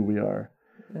is not who we are.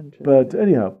 But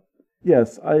anyhow,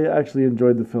 yes, I actually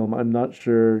enjoyed the film. I'm not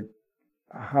sure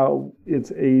how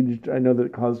it's aged. I know that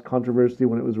it caused controversy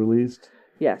when it was released.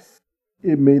 Yes.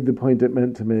 It made the point it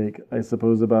meant to make, I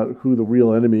suppose, about who the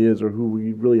real enemy is or who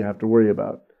we really have to worry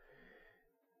about.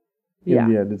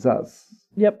 In the end, it's us.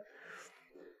 Yep.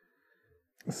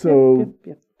 So,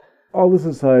 Yep. all this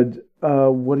aside,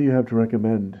 what do you have to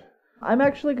recommend? I'm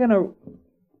actually going to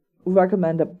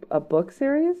recommend a book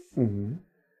series Mm-hmm.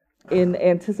 in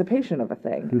anticipation of a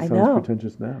thing. Who I sounds know.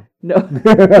 pretentious now? No.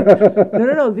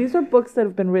 No. These are books that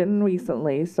have been written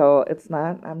recently, so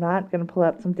I'm not going to pull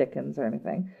out some Dickens or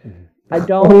anything. Mm-hmm. I'm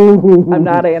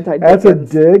not That's a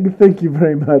anti-Dickens. dig. Thank you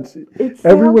very much.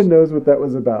 Everyone knows what that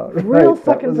was about. Real right?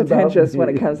 fucking pretentious when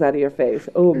it comes out of your face.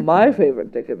 Oh, my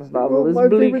favorite Dickens novel is my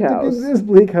Bleak favorite House. Dickens is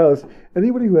Bleak House.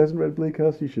 Anybody who hasn't read Bleak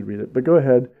House, you should read it. But go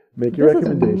ahead, make your This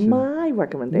recommendation. is my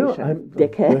recommendation, Go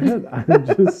dickhead. ahead. I'm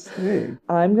just saying.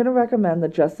 I'm going to recommend the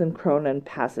Justin Cronin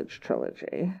Passage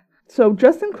trilogy. So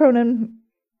Justin Cronin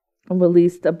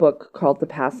released a book called The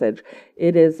Passage.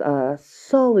 It is a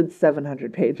solid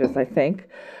 700 pages, I think,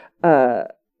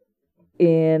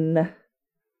 in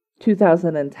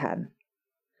 2010.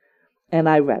 And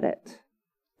I read it,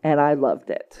 and I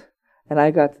loved it. And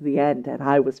I got to the end, and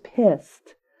I was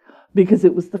pissed because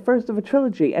it was the first of a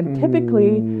trilogy. And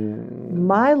typically,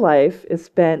 my life is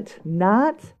spent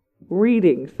not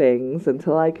reading things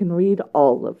until I can read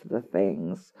all of the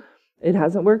things. It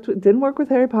didn't work with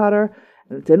Harry Potter,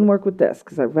 and it didn't work with this,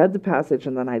 because I read The Passage,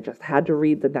 and then I just had to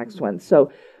read the next one.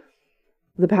 So,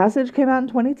 The Passage came out in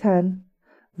 2010,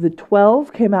 The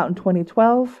 12 came out in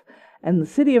 2012, and The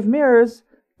City of Mirrors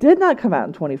did not come out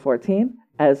in 2014,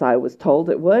 as I was told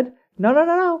it would.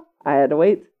 No. I had to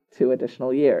wait 2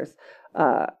 additional years.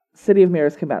 City of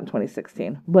Mirrors came out in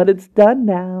 2016. But it's done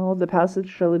now. The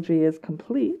Passage trilogy is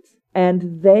complete.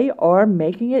 And they are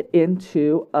making it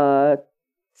into a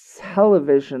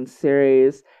television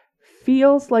series.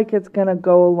 Feels like it's going to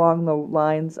go along the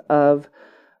lines of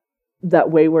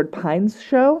that Wayward Pines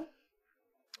show,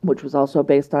 which was also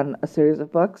based on a series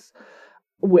of books.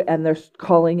 And they're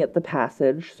calling it The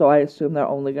Passage, so I assume they're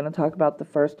only going to talk about the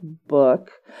first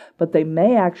book. But they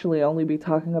may actually only be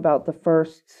talking about the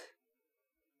first,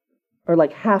 or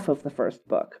like half of the first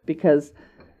book, because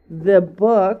the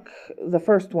book, the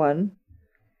first one,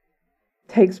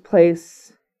 takes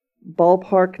place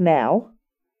ballpark now,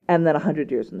 and then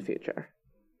 100 years in the future.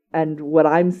 And what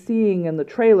I'm seeing in the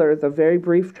trailer, the very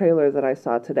brief trailer that I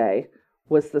saw today,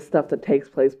 was the stuff that takes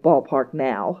place ballpark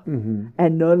now,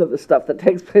 and none of the stuff that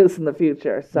takes place in the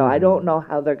future. So I don't know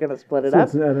how they're going to split it up.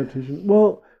 It's an adaptation.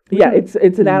 Well, yeah, it's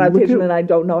an adaptation, and I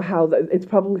don't know how. It's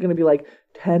probably going to be like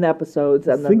 10 episodes.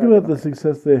 And think about the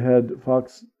success they had.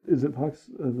 Fox, is it Fox,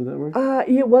 the network?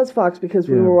 It was Fox, because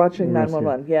we were watching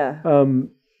 911. Yeah.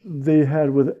 They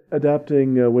had with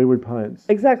adapting Wayward Pines.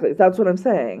 Exactly, that's what I'm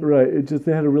saying. Right. It just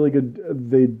they did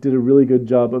a really good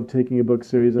job of taking a book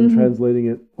series and translating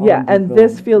it. Yeah, and film.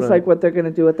 this feels like what they're going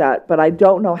to do with that. But I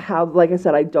don't know how. Like I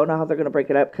said, I don't know how they're going to break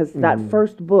it up, because that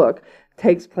first book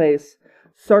takes place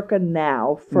circa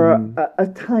now for a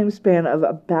time span of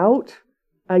about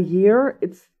a year.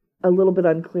 It's a little bit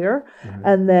unclear,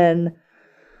 and then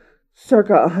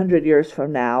circa 100 years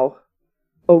from now,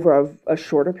 over a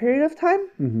shorter period of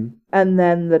time. And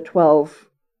then the 12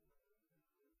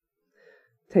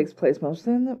 takes place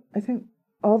mostly I think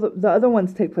all the other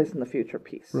ones take place in the future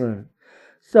piece. Right.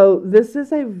 So this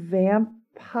is a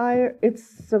vampire.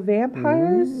 It's a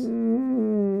vampires,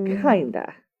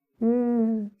 kinda.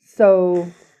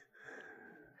 So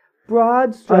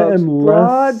broad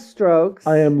strokes.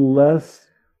 I am less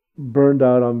burned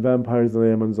out on vampires than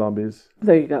I am on zombies.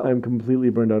 There you go. I'm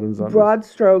completely burned out on zombies. Broad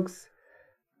strokes.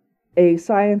 A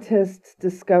scientist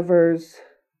discovers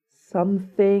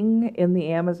something in the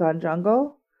Amazon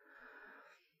jungle.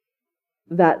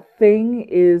 That thing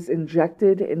is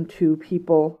injected into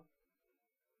people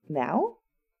now,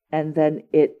 and then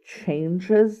it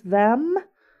changes them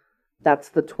that's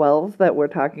the 12 that we're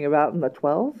talking about in the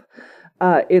 12,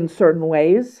 in certain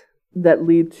ways that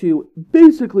lead to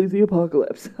basically the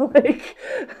apocalypse.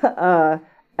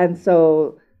 And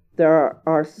so there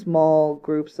are small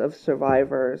groups of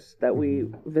survivors that we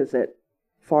visit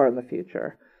far in the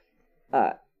future.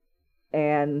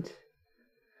 And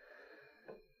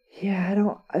yeah,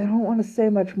 I don't want to say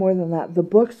much more than that. The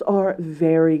books are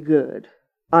very good.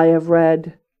 I have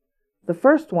read the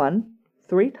first one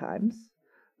 3 times,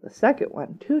 the second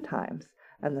one 2 times,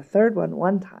 and the third one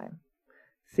 1 time.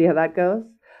 See how that goes?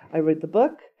 I read the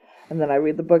book, and then I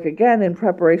read the book again in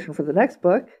preparation for the next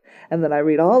book, and then I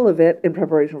read all of it in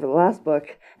preparation for the last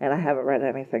book, and I haven't read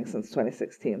anything since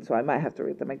 2016, so I might have to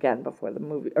read them again before the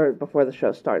movie, or before the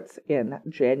show starts in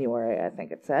January, I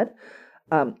think it said.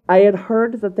 I had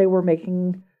heard that they were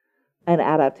making an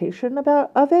adaptation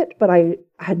of it, but I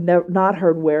had not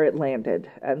heard where it landed,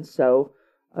 and so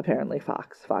apparently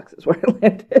Fox is where it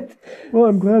landed. Well,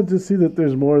 I'm glad to see that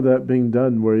there's more of that being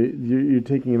done, where you're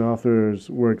taking an author's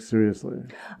work seriously.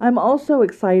 I'm also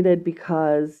excited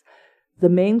because the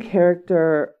main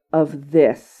character of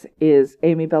this is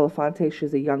Amy Belafonte.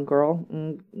 She's a young girl,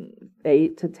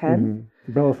 8 to 10.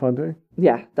 Mm-hmm. Belafonte?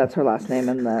 Yeah, that's her last name.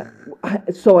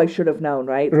 So I should have known,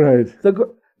 right? Right.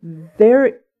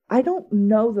 I don't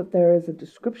know that there is a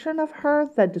description of her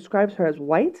that describes her as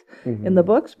white in the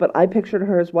books, but I pictured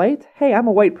her as white. Hey, I'm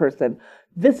a white person.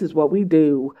 This is what we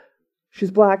do.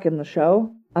 She's black in the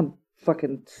show. I'm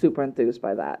fucking super enthused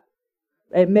by that.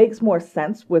 It makes more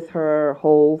sense with her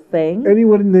whole thing.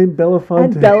 Anyone named Belafonte.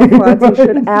 And Belafonte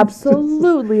should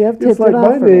absolutely have tipped it off. It's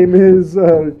like, my name is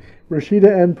Rashida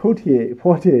Ann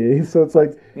Poitier. So it's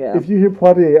like, if you hear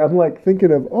Poitier, I'm like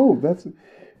thinking of, that's...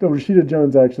 No, Rashida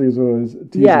Jones actually is what I was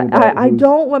teasing about. I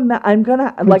don't remember. I'm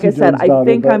gonna, like I said, I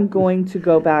think I'm going to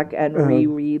go back and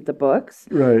reread the books,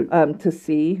 right? To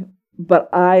see. But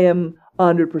I am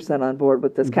 100% on board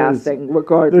with this casting,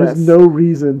 regardless. There's no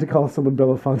reason to call someone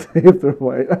Belafonte if they're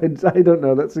white. I don't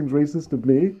know. That seems racist of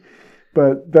me,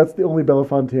 but that's the only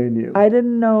Belafonte I knew. I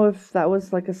didn't know if that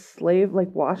was like a slave,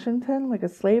 like Washington, like a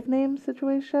slave name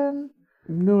situation.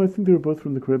 No, I think they were both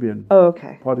from the Caribbean. Oh,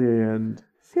 okay. Poitier and...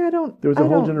 See, there was a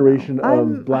whole generation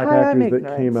of black actors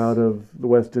that came out of the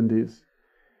West Indies,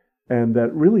 and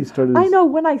that really started... I know,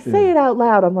 when I say it out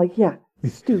loud, I'm like, yeah,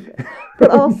 stupid.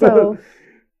 But also,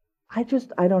 I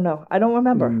don't know. I don't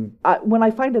remember. When I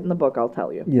find it in the book, I'll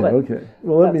tell you. Yeah, okay.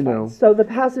 Well, let me know. So The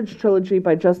Passage Trilogy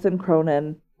by Justin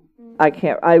Cronin,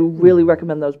 I really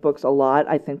recommend those books a lot.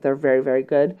 I think they're very, very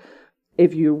good.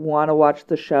 If you want to watch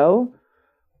the show,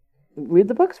 read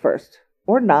the books first.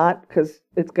 Or not, because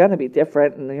it's going to be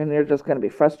different, and you're just going to be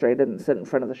frustrated and sit in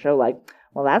front of the show like,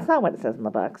 well, that's not what it says in the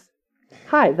books.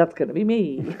 Hi, that's going to be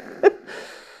me.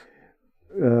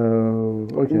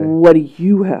 Okay. What do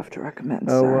you have to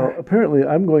recommend, sir? Well, apparently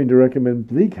I'm going to recommend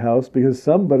Bleak House because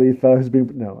somebody thought I was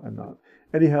being... No, I'm not.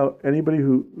 Anyhow, anybody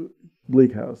who...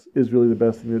 Bleak House is really the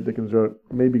best thing that Dickens wrote.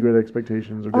 Maybe Great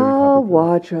Expectations or David I'll Copperfield.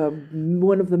 watch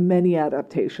one of the many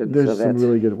adaptations There's of it. some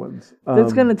really good ones.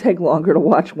 It's going to take longer to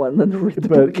watch one than to read the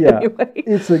book anyway.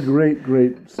 It's a great,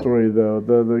 great story, though.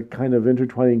 The kind of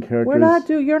intertwining characters.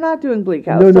 You're not doing Bleak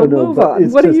House, no, move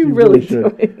on. What are you really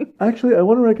doing? Actually, I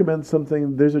want to recommend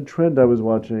something. There's a trend I was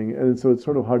watching, and so it's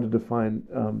sort of hard to define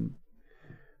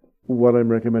what I'm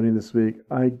recommending this week.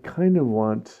 I kind of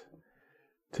want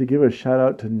to give a shout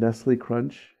out to Nestle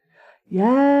Crunch.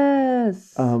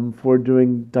 Yes. For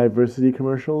doing diversity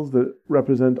commercials that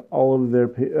represent all of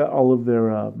their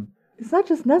it's not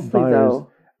just Nestle though.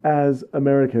 As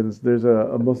Americans, there's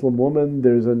a Muslim woman,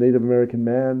 there's a Native American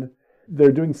man.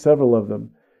 They're doing several of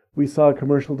them. We saw a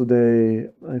commercial today,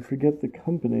 I forget the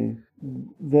company,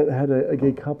 that had a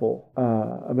gay couple,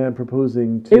 a man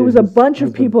proposing to... It was a bunch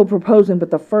of people proposing, but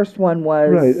the first one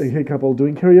was... Right, a gay couple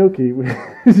doing karaoke.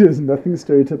 There's nothing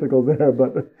stereotypical there,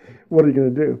 but what are you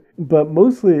going to do? But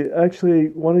mostly, actually,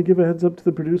 want to give a heads up to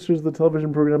the producers of the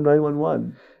television program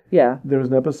 911. Yeah. There was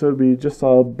an episode we just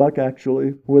saw, Buck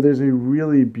Actually, where there's a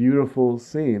really beautiful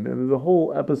scene, and the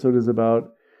whole episode is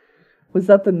about... Was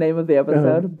that the name of the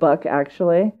episode? Buck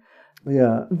Actually?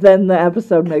 Yeah. Then the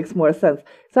episode makes more sense.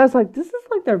 So I was like, this is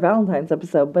like their Valentine's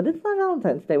episode, but it's not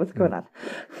Valentine's Day. What's going on?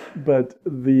 But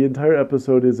the entire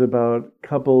episode is about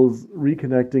couples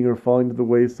reconnecting or falling to the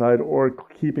wayside or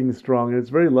keeping strong. It's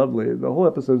very lovely. The whole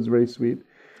episode is very sweet.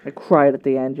 I cried at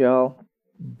the end, y'all.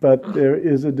 But there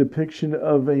is a depiction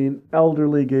of an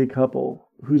elderly gay couple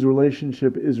whose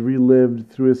relationship is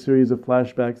relived through a series of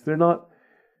flashbacks. They're not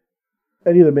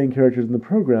any of the main characters in the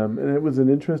program, and it was an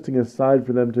interesting aside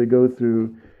for them to go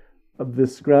through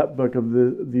this scrapbook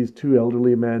of these two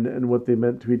elderly men and what they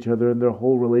meant to each other and their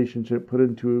whole relationship put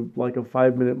into like a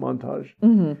 5-minute montage.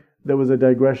 That was a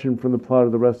digression from the plot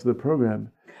of the rest of the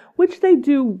program. Which they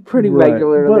do pretty Right.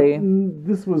 regularly. But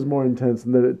this was more intense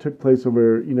in that it took place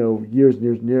over, years and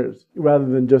years and years. Rather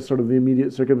than just sort of the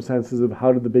immediate circumstances of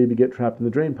how did the baby get trapped in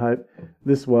the drain pipe,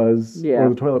 this was, or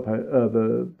the toilet pipe,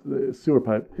 the sewer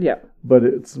pipe. Yeah. But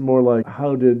it's more like,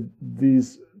 how did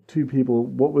these two people,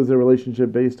 what was their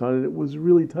relationship based on? And it was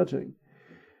really touching.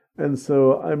 And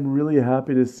so I'm really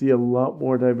happy to see a lot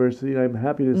more diversity. I'm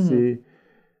happy to see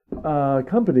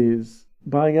companies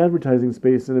buying advertising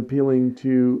space and appealing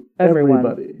to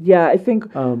everybody. Yeah, I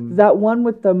think that one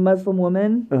with the Muslim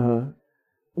woman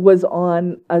was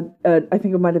on, I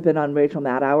think it might have been on Rachel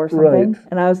Maddow or something. Right.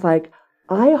 And I was like,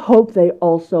 I hope they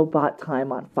also bought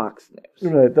time on Fox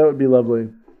News. Right, that would be lovely.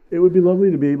 It would be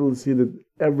lovely to be able to see that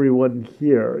everyone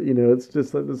here, it's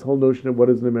just like this whole notion of what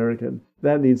is an American.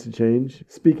 That needs to change.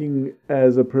 Speaking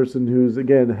as a person who's,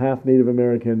 again, half Native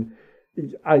American,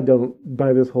 I don't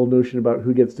buy this whole notion about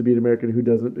who gets to be an American and who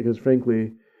doesn't, because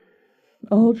frankly...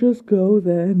 I'll just go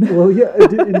then. Well, yeah,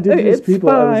 Indigenous people.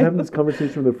 Fine. I was having this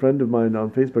conversation with a friend of mine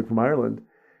on Facebook from Ireland,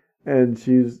 and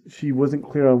she wasn't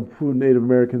clear on who Native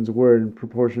Americans were in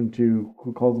proportion to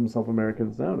who calls themselves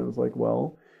Americans now. And I was like,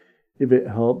 well, if it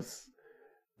helps,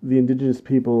 the Indigenous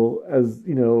people, as,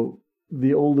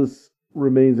 the oldest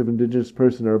remains of Indigenous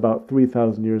person are about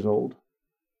 3,000 years old.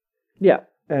 Yeah.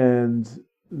 And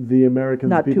the Americans,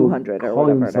 not people 200 or calling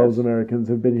whatever themselves Americans,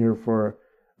 have been here for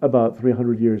about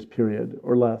 300 years, period,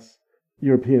 or less.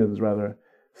 Europeans, rather.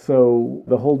 So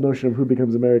the whole notion of who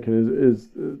becomes American is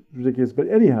ridiculous. But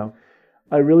anyhow,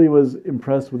 I really was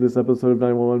impressed with this episode of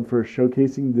 911 for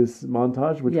showcasing this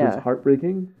montage, which was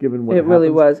heartbreaking, given what it really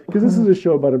was. Because this is a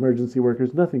show about emergency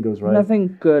workers. Nothing goes right.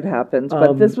 Nothing good happens.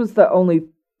 But this was the only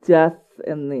death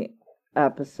in the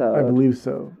episode. I believe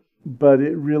so. But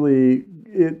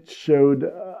it showed,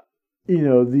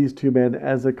 these two men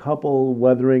as a couple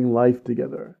weathering life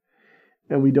together.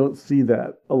 And we don't see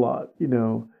that a lot,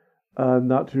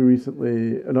 not too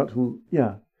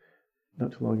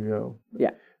long ago.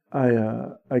 Yeah.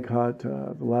 I caught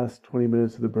the last 20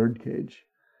 minutes of The Birdcage.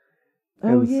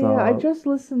 Oh, yeah. I just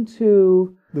listened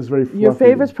to this very fluffy, Your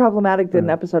Favorite's Problematic did an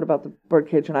episode about the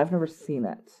Birdcage, and I've never seen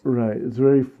it. Right. It's a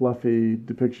very fluffy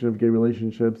depiction of gay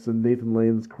relationships, and Nathan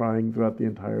Lane's crying throughout the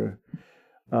entire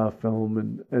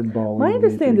film and bawling. My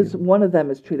understanding is one of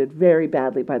them is treated very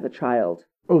badly by the child.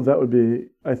 Oh, that would be,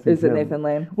 I think. Is it Nathan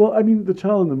Lane? Well, I mean, the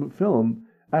child in the film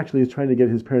actually is trying to get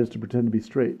his parents to pretend to be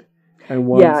straight. And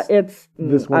wants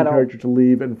this one character to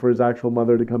leave and for his actual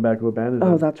mother to come back to abandon him.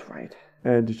 Oh, that's right.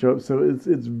 And to show up. So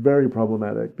it's very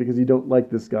problematic because you don't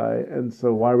like this guy. And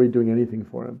so why are we doing anything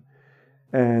for him?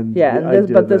 And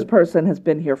this person has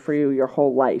been here for you your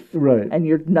whole life. Right. And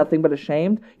you're nothing but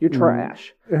ashamed. You're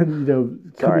trash. And,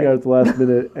 coming out at the last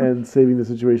minute and saving the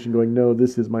situation, going, no,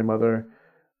 this is my mother.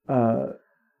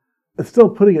 Still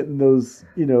putting it in those,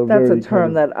 That's a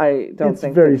term that I don't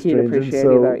think that he'd appreciate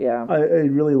either. Yeah. I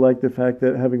really like the fact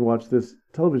that having watched this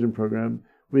television program,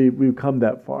 we've come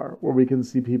that far where we can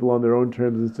see people on their own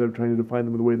terms instead of trying to define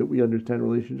them in the way that we understand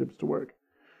relationships to work.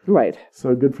 Right.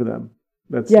 So good for them.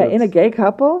 That's in a gay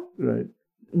couple. Right.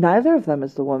 Neither of them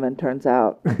is the woman, turns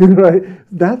out. Right.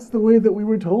 That's the way that we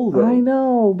were told, though. I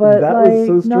know, but that was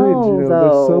so strange. No,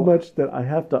 there's so much that I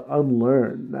have to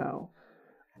unlearn now.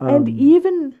 And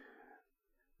even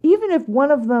if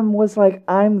one of them was like,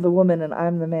 I'm the woman and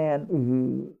I'm the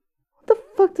man, what the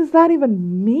fuck does that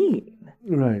even mean?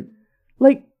 Right.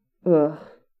 Like, ugh.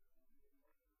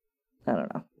 I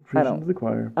don't know. Preaching to the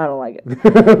choir. I don't like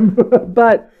it.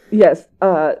 But, yes,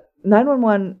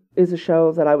 911 is a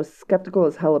show that I was skeptical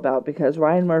as hell about because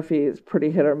Ryan Murphy is pretty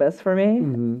hit or miss for me.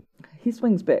 Mm-hmm. He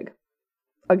swings big.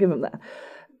 I'll give him that.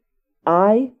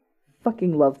 I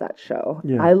fucking love that show.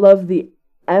 Yeah. I love the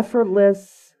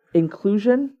effortless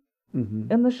inclusion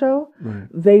in the show. Right.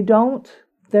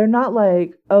 They're not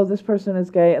like, oh, this person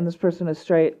is gay and this person is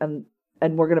straight and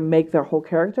we're going to make their whole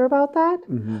character about that.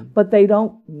 But they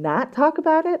don't not talk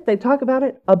about it. They talk about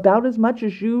it about as much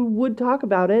as you would talk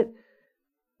about it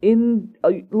in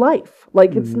life.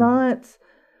 Like, it's not,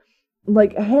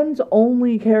 like, Hen's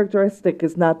only characteristic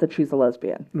is not that she's a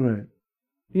lesbian. Right.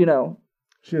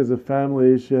 She has a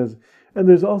family, and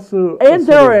there's also... And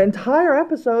there are entire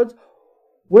episodes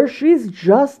where she's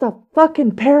just a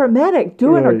fucking paramedic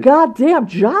doing her goddamn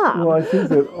job. Well, I think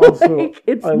that also...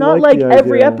 it's not like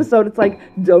every episode, it's like,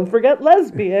 don't forget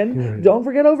lesbian, don't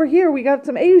forget over here, we got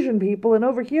some Asian people, and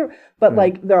over here. But,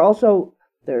 like,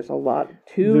 there's a lot,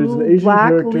 two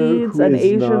black leads, an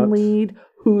Asian lead,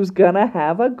 Who's gonna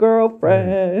have a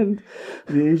girlfriend?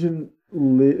 The Asian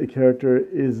character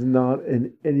is not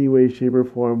in any way, shape, or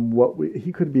form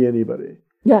he could be anybody.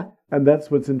 Yeah. And that's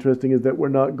what's interesting is that we're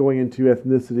not going into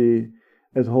ethnicity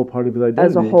as a whole part of his identity.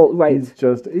 As a whole, right. He's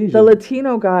just Asian. The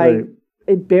Latino guy, right.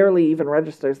 It barely even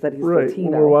registers that he's right. Latino.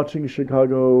 When we're watching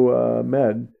Chicago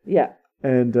Med. Yeah.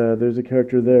 And there's a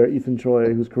character there, Ethan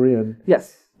Choi, who's Korean.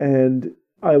 Yes. And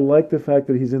I like the fact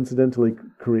that he's incidentally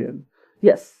Korean.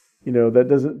 Yes. You know, that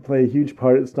doesn't play a huge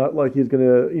part. It's not like he's going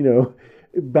to, you know,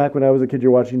 back when I was a kid,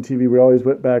 you're watching TV, we always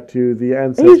went back to the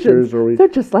ancestors. Asians, they're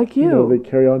just like you. You know, they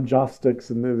carry on joss sticks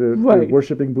and they're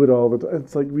worshiping Buddha all the time.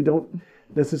 It's like we don't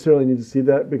necessarily need to see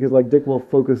that because like Dick Wolf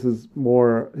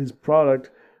his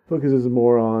product focuses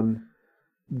more on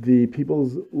the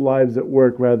people's lives at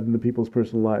work rather than the people's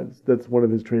personal lives. That's one of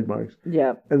his trademarks.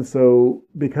 Yeah. And so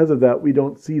because of that, we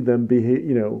don't see them behave,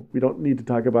 you know, we don't need to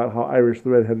talk about how Irish the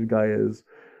redheaded guy is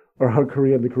or how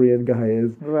Korean the Korean guy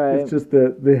is. Right. It's just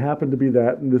that they happen to be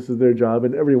that and this is their job.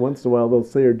 And every once in a while they'll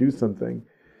say or do something,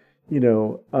 you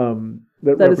know,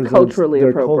 that is culturally their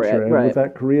appropriate. culture. And right. with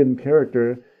that Korean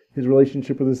character, his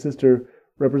relationship with his sister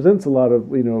represents a lot of,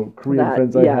 you know, Korean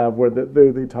friends I have where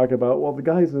they talk about, well, the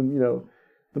guy's in, you know,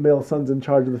 the male son's in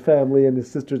charge of the family and his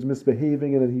sister's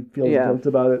misbehaving and then he feels guilt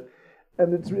about it.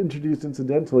 And it's introduced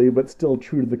incidentally, but still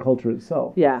true to the culture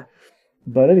itself. Yeah.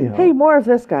 But anyhow. Hey, more of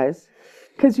this, guys.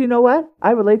 Because you know what?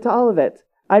 I relate to all of it.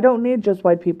 I don't need just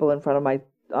white people in front of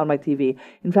on my TV.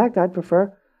 In fact, I'd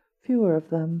prefer fewer of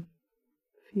them.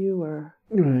 Fewer.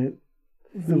 Right.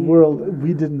 The world,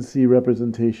 we didn't see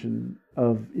representation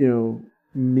of, you know,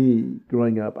 me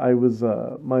growing up. I was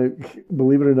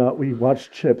believe it or not, we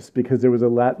watched Chips because there was a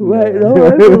Latin right. No,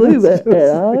 I believe it.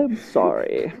 I'm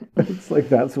sorry. It's like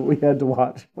that's what we had to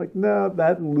watch. Like, no,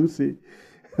 that and Lucy.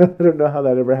 I don't know how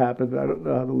that ever happened. I don't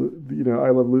know how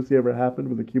I Love Lucy ever happened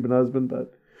with a Cuban husband,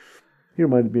 but he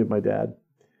reminded me of my dad.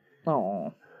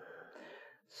 Oh.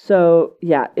 So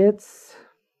yeah, it's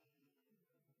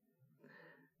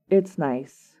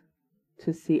nice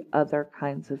to see other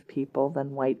kinds of people than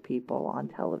white people on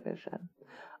television.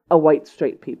 White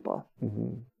straight people.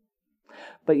 Mm-hmm.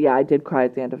 But yeah, I did cry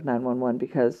at the end of 911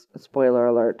 because, spoiler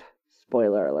alert,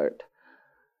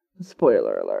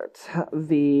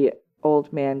 the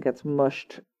old man gets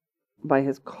mushed by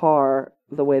his car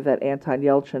the way that Anton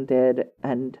Yelchin did,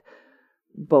 and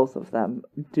both of them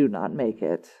do not make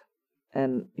it.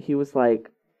 And he was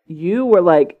like, you were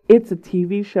like, it's a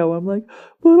TV show. I'm like,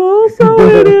 but also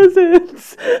it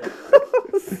isn't.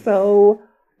 So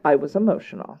I was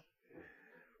emotional.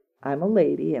 I'm a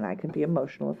lady and I can be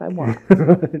emotional if I want.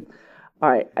 Right. All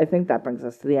right, I think that brings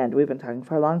us to the end. We've been talking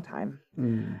for a long time.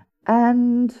 Mm.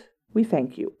 And we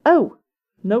thank you. Oh,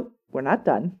 nope, we're not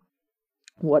done.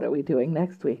 What are we doing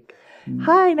next week?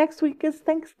 Hi, next week is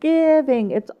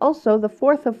Thanksgiving. It's also the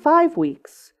 4th of 5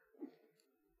 weeks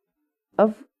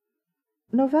of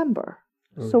November.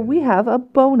 Okay. So we have a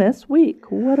bonus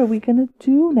week. What are we going to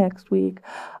do next week?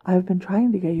 I've been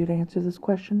trying to get you to answer this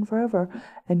question forever,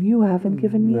 and you haven't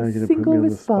given me a single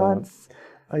response.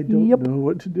 I don't know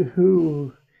what to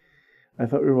do. I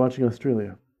thought we were watching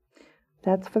Australia.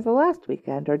 That's for the last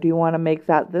weekend. Or do you want to make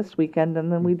that this weekend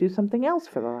and then we do something else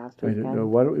for the last weekend? I don't know.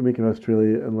 Why don't we make it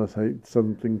Australia unless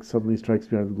something suddenly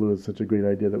strikes me out of the blue as such a great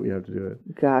idea that we have to do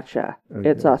it. Gotcha. Okay.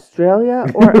 It's Australia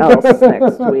or else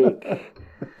next week.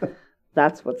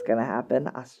 That's what's going to happen.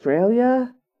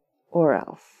 Australia or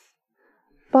else.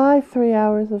 By 3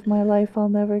 hours of my life I'll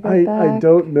never get back. I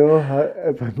don't know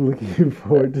if I'm looking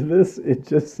forward to this. It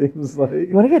just seems like... You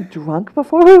want to get drunk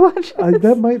before we watch it?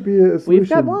 That might be a solution. We've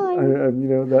got wine.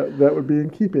 That would be in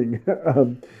keeping.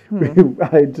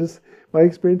 My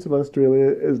experience of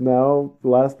Australia is now, the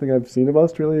last thing I've seen of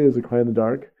Australia is A Cry in the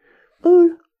Dark.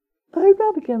 Oh, I'm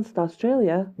not against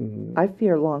Australia. Mm-hmm. I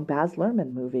fear long Baz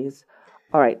Luhrmann movies.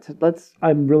 All right, so let's...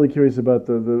 I'm really curious about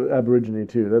the Aborigine,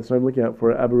 too. That's what I'm looking out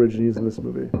for, Aborigines in this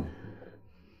movie.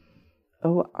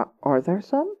 Oh, are there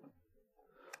some?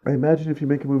 I imagine if you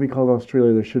make a movie called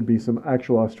Australia, there should be some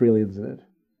actual Australians in it.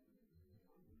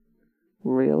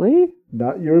 Really?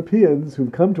 Not Europeans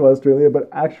who've come to Australia, but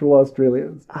actual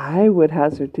Australians. I would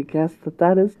hazard to guess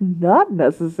that is not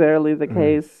necessarily the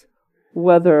case.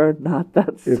 Whether or not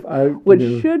that's...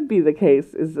 should be the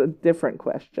case is a different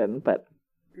question, but...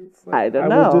 I don't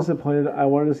know. I was disappointed. I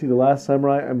wanted to see The Last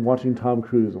Samurai. I'm watching Tom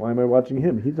Cruise. Why am I watching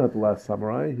him? He's not The Last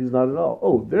Samurai. He's not at all.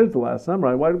 Oh, there's The Last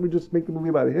Samurai. Why don't we just make the movie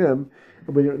about him?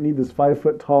 We don't need this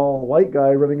 5-foot-tall white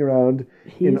guy running around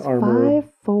in armor.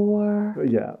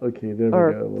 5'4". Yeah, okay, there we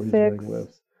go. Well, he's 6. running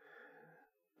lifts.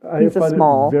 I He's find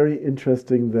small. it very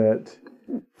interesting that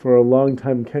for a long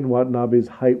time Ken Watanabe's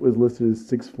height was listed as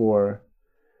 6'4",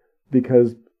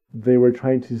 because they were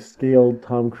trying to scale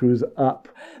Tom Cruise up.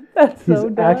 That's He's so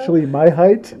dumb. actually my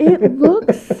height. It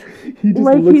looks He just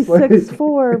like looks he's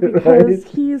 6'4" because right?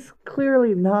 he's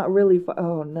clearly not really.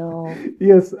 Oh no!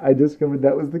 Yes, I discovered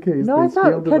that was the case. No, They I thought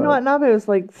scaled him Ken up. Watanabe was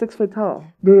like 6 foot tall.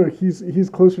 No, he's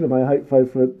closer to my height,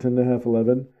 5 foot 10 and a half,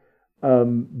 11.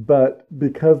 But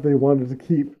because they wanted to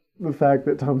keep the fact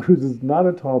that Tom Cruise is not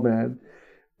a tall man,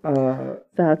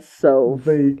 That's so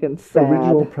the fucking sad.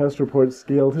 original press report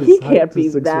scaled his He height can't to be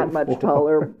 6'4". that much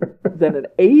taller than an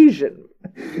Asian.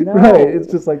 No. Right,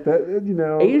 it's just like that, you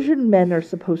know. Asian men are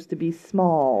supposed to be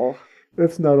small.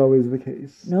 That's not always the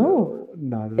case. No.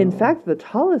 Not at In all. fact, the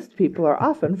tallest people are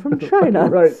often from China.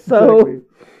 Right, So exactly.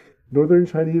 Northern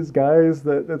Chinese guys,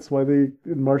 that's why they,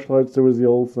 in martial arts, there was the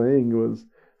old saying, was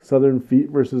Southern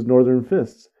feet versus Northern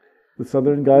fists. The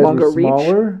Southern guys Longer were reach.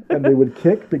 smaller, and they would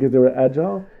kick because they were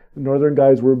agile. The Northern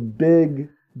guys were big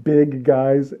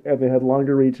guys, and they had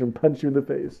longer reach and punch you in the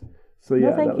face. So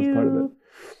yeah, thank that was part of it. you.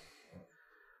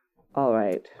 All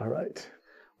right. All right.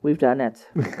 We've done it.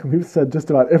 We've said just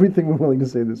about everything we're willing to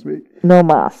say this week. No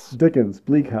mas. Dickens,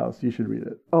 Bleak House, you should read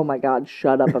it. Oh my God,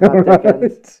 shut up about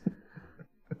Dickens.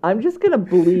 I'm just going to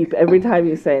bleep every time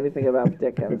you say anything about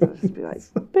Dickens. I'll just be like,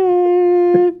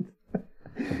 beep.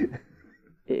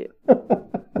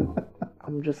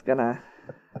 I'm just going to,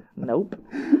 nope.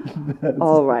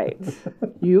 All right.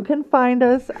 You can find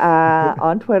us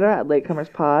on Twitter at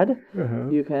LatecomersPod. Uh-huh.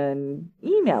 You can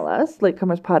email us,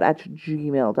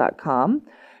 latecomerspod@gmail.com.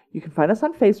 You can find us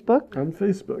on Facebook. On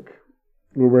Facebook,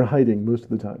 where we're hiding most of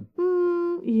the time.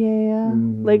 Yeah.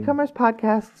 Latecomers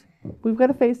Podcast. We've got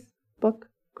a Facebook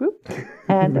group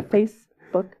and a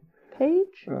Facebook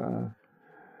page.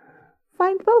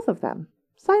 Find both of them.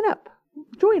 Sign up.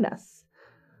 Join us.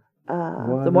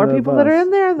 The more One people of that are us.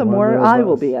 in there, the One more of I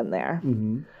will us. be in there.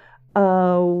 Mm-hmm.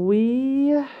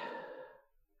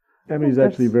 Emily's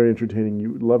that's- actually very entertaining.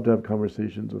 You would love to have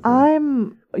conversations with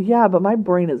her. But my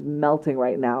brain is melting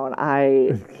right now, and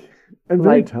And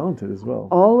very like, talented as well.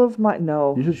 all of my,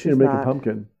 no, You should see she's her make not. a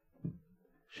pumpkin.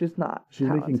 She's not. She's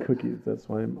making talented. cookies. That's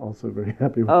why I'm also very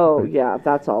happy with Oh, her. yeah,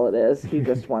 that's all it is. He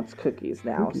just wants cookies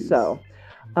now. Cookies. So,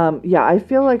 I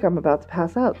feel like I'm about to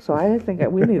pass out. So I think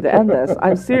we need to end this.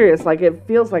 I'm serious. Like, it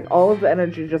feels like all of the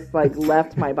energy just, like,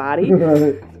 left my body.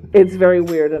 It's very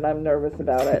weird, and I'm nervous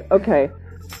about it. Okay.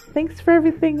 Thanks for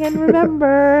everything, and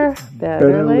remember,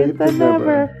 better late than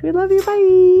never. We love you.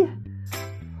 Bye.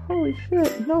 Holy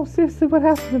shit. No, seriously, what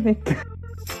happened to me?